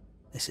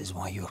 This is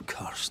why you're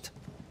cursed.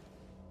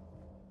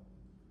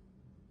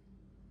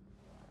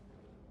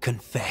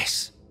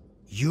 Confess.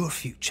 Your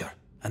future,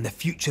 and the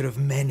future of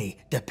many,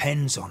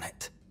 depends on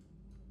it.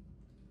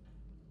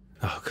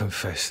 I'll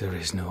confess there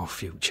is no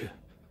future.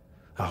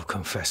 I'll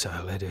confess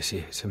I led us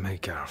here to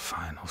make our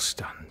final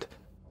stand.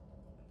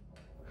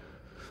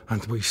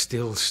 And we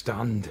still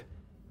stand.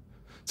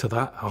 To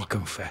that I'll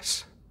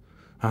confess,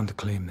 and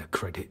claim the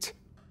credit.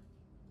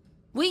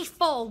 We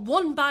fall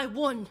one by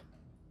one.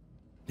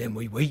 Then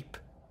we weep,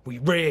 we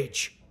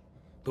rage,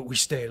 but we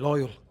stay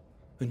loyal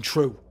and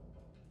true.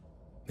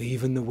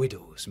 Even the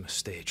widows must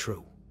stay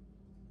true.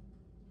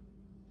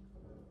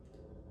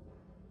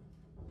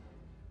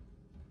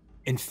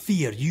 In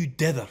fear you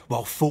dither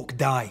while folk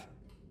die.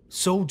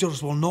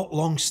 Soldiers will not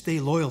long stay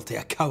loyal to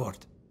a coward.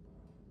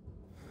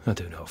 I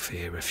do not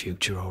fear a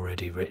future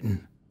already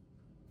written.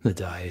 The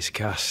die is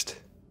cast.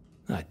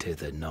 I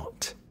dither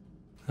not.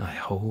 I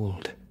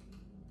hold.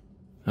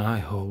 I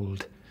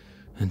hold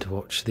and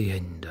watch the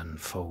end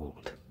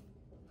unfold.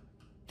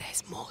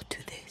 There's more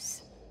to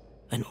this.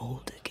 An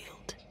older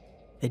guilt.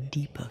 A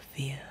deeper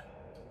fear.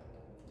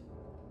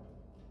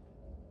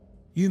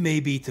 You may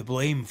be to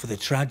blame for the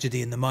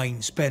tragedy in the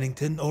mines,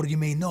 Pennington, or you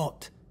may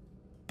not.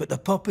 But the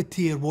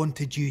puppeteer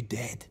wanted you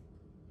dead.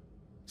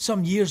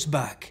 Some years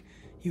back,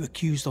 you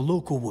accused a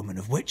local woman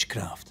of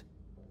witchcraft.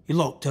 You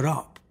locked her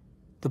up.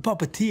 The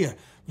puppeteer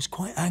was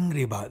quite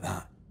angry about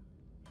that.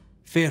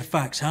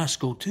 Fairfax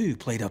Haskell too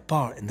played a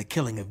part in the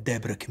killing of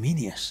Deborah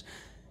Comenius.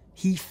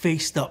 He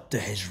faced up to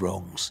his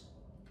wrongs.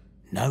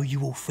 Now you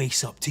will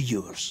face up to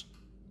yours.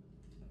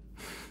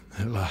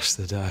 At last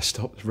the die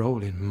stopped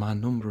rolling and my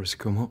number has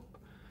come up.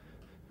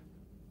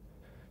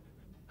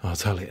 I'll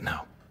tell it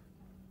now.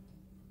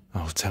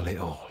 I'll tell it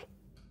all.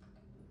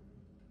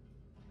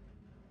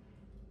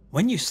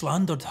 When you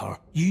slandered her,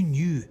 you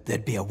knew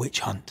there'd be a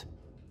witch hunt.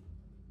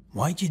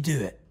 Why'd you do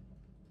it?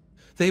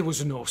 There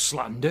was no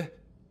slander.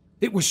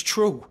 It was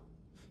true.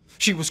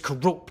 She was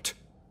corrupt.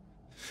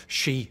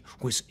 She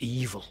was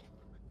evil.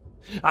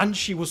 And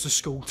she was the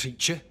school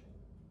teacher.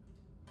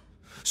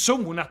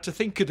 Someone had to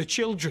think of the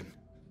children.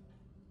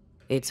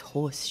 It's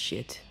horse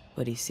shit,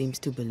 but he seems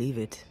to believe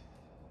it.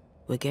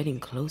 We're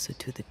getting closer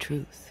to the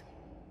truth.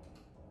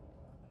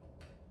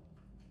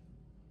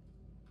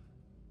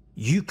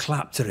 You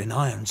clapped her in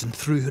irons and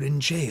threw her in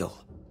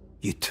jail.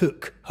 You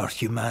took her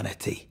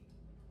humanity.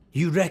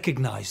 You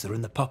recognized her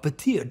in the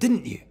puppeteer,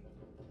 didn't you?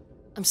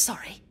 I'm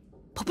sorry.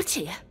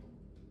 Puppeteer?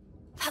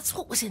 That's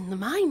what was in the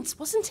mines,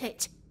 wasn't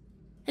it?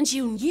 And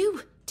you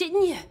knew,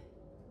 didn't you?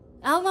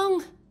 How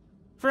long?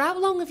 For how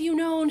long have you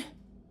known?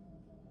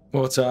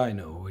 What I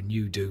know and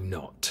you do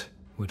not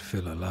would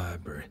fill a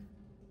library.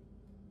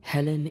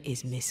 Helen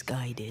is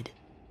misguided.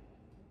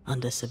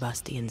 Under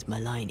Sebastian's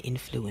malign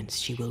influence,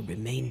 she will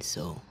remain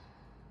so.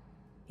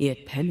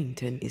 Yet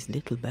Pennington is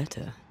little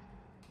better.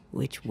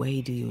 Which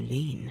way do you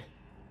lean?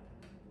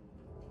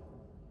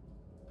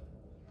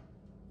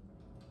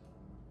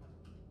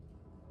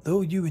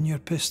 Though you and your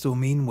pistol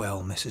mean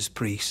well, Mrs.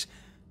 Priest,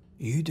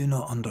 you do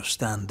not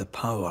understand the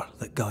power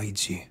that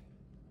guides you.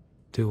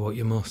 Do what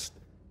you must,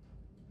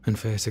 and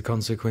face the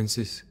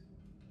consequences.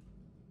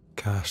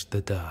 Cast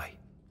the die.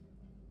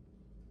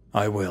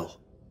 I will.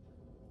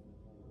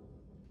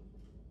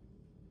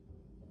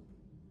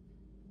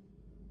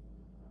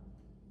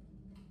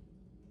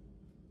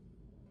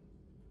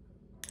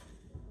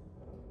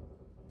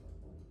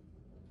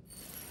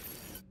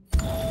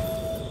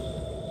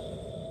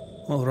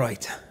 All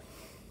right.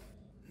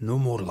 No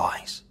more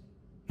lies.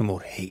 No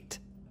more hate.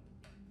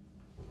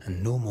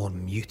 And no more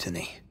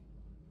mutiny.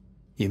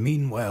 You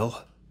mean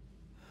well,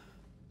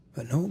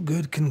 but no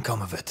good can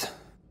come of it.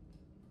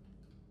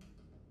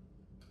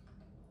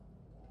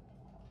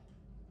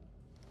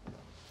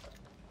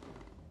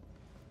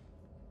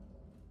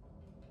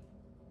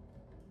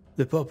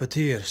 The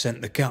puppeteer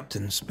sent the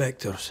captain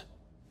spectres.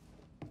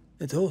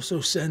 It also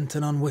sent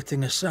an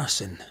unwitting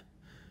assassin.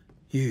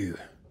 You.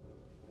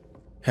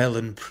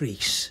 Helen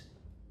Priest.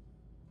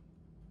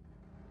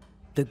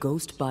 The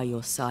ghost by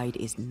your side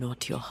is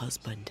not your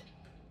husband.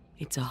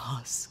 It's a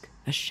husk,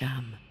 a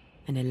sham,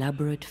 an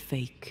elaborate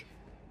fake.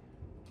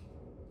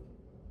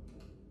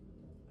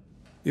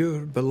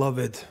 Your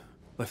beloved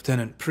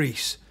Lieutenant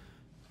Priest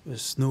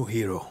was no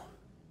hero.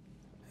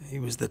 He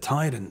was the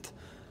tyrant.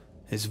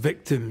 His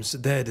victims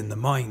dead in the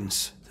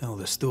mines tell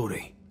the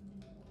story.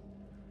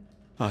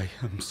 I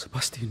am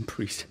Sebastian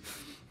Priest.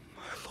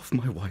 I love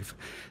my wife.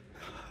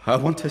 I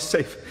want her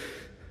safe.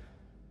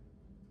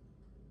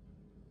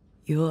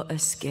 You're a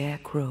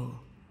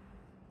scarecrow,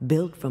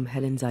 built from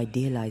Helen's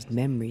idealized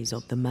memories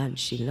of the man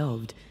she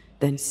loved,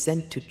 then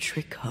sent to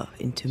trick her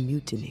into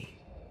mutiny.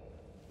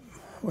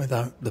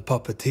 Without the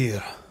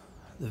puppeteer,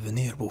 the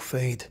veneer will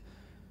fade.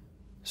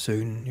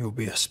 Soon you'll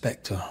be a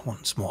spectre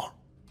once more.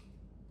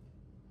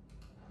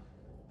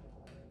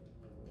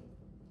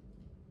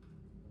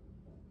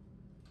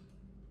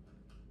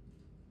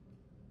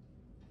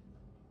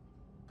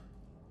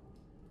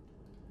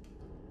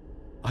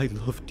 I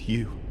loved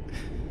you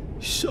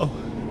so.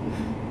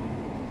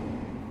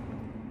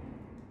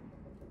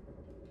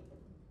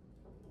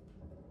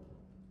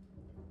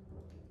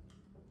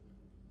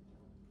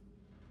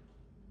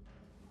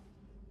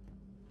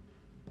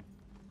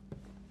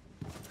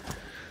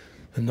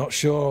 I'm not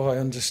sure I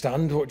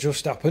understand what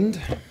just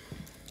happened.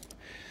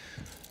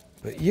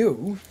 But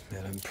you,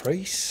 Helen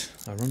Priest,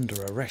 are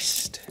under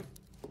arrest.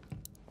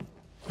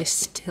 You're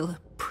still a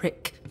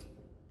prick.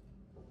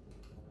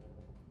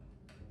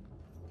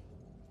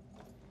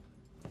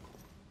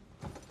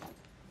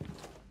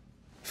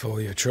 For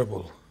your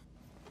trouble.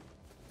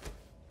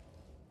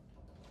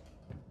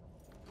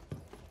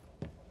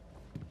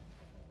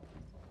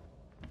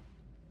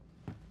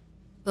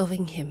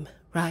 Loving him,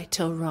 right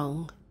or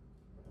wrong,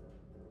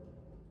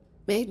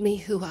 made me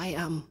who I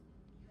am.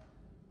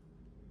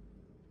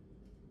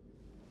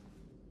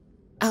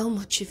 How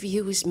much of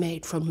you is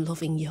made from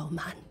loving your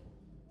man?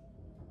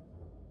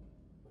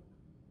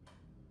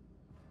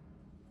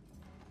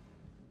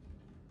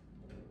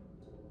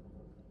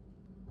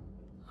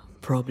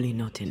 Probably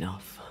not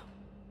enough.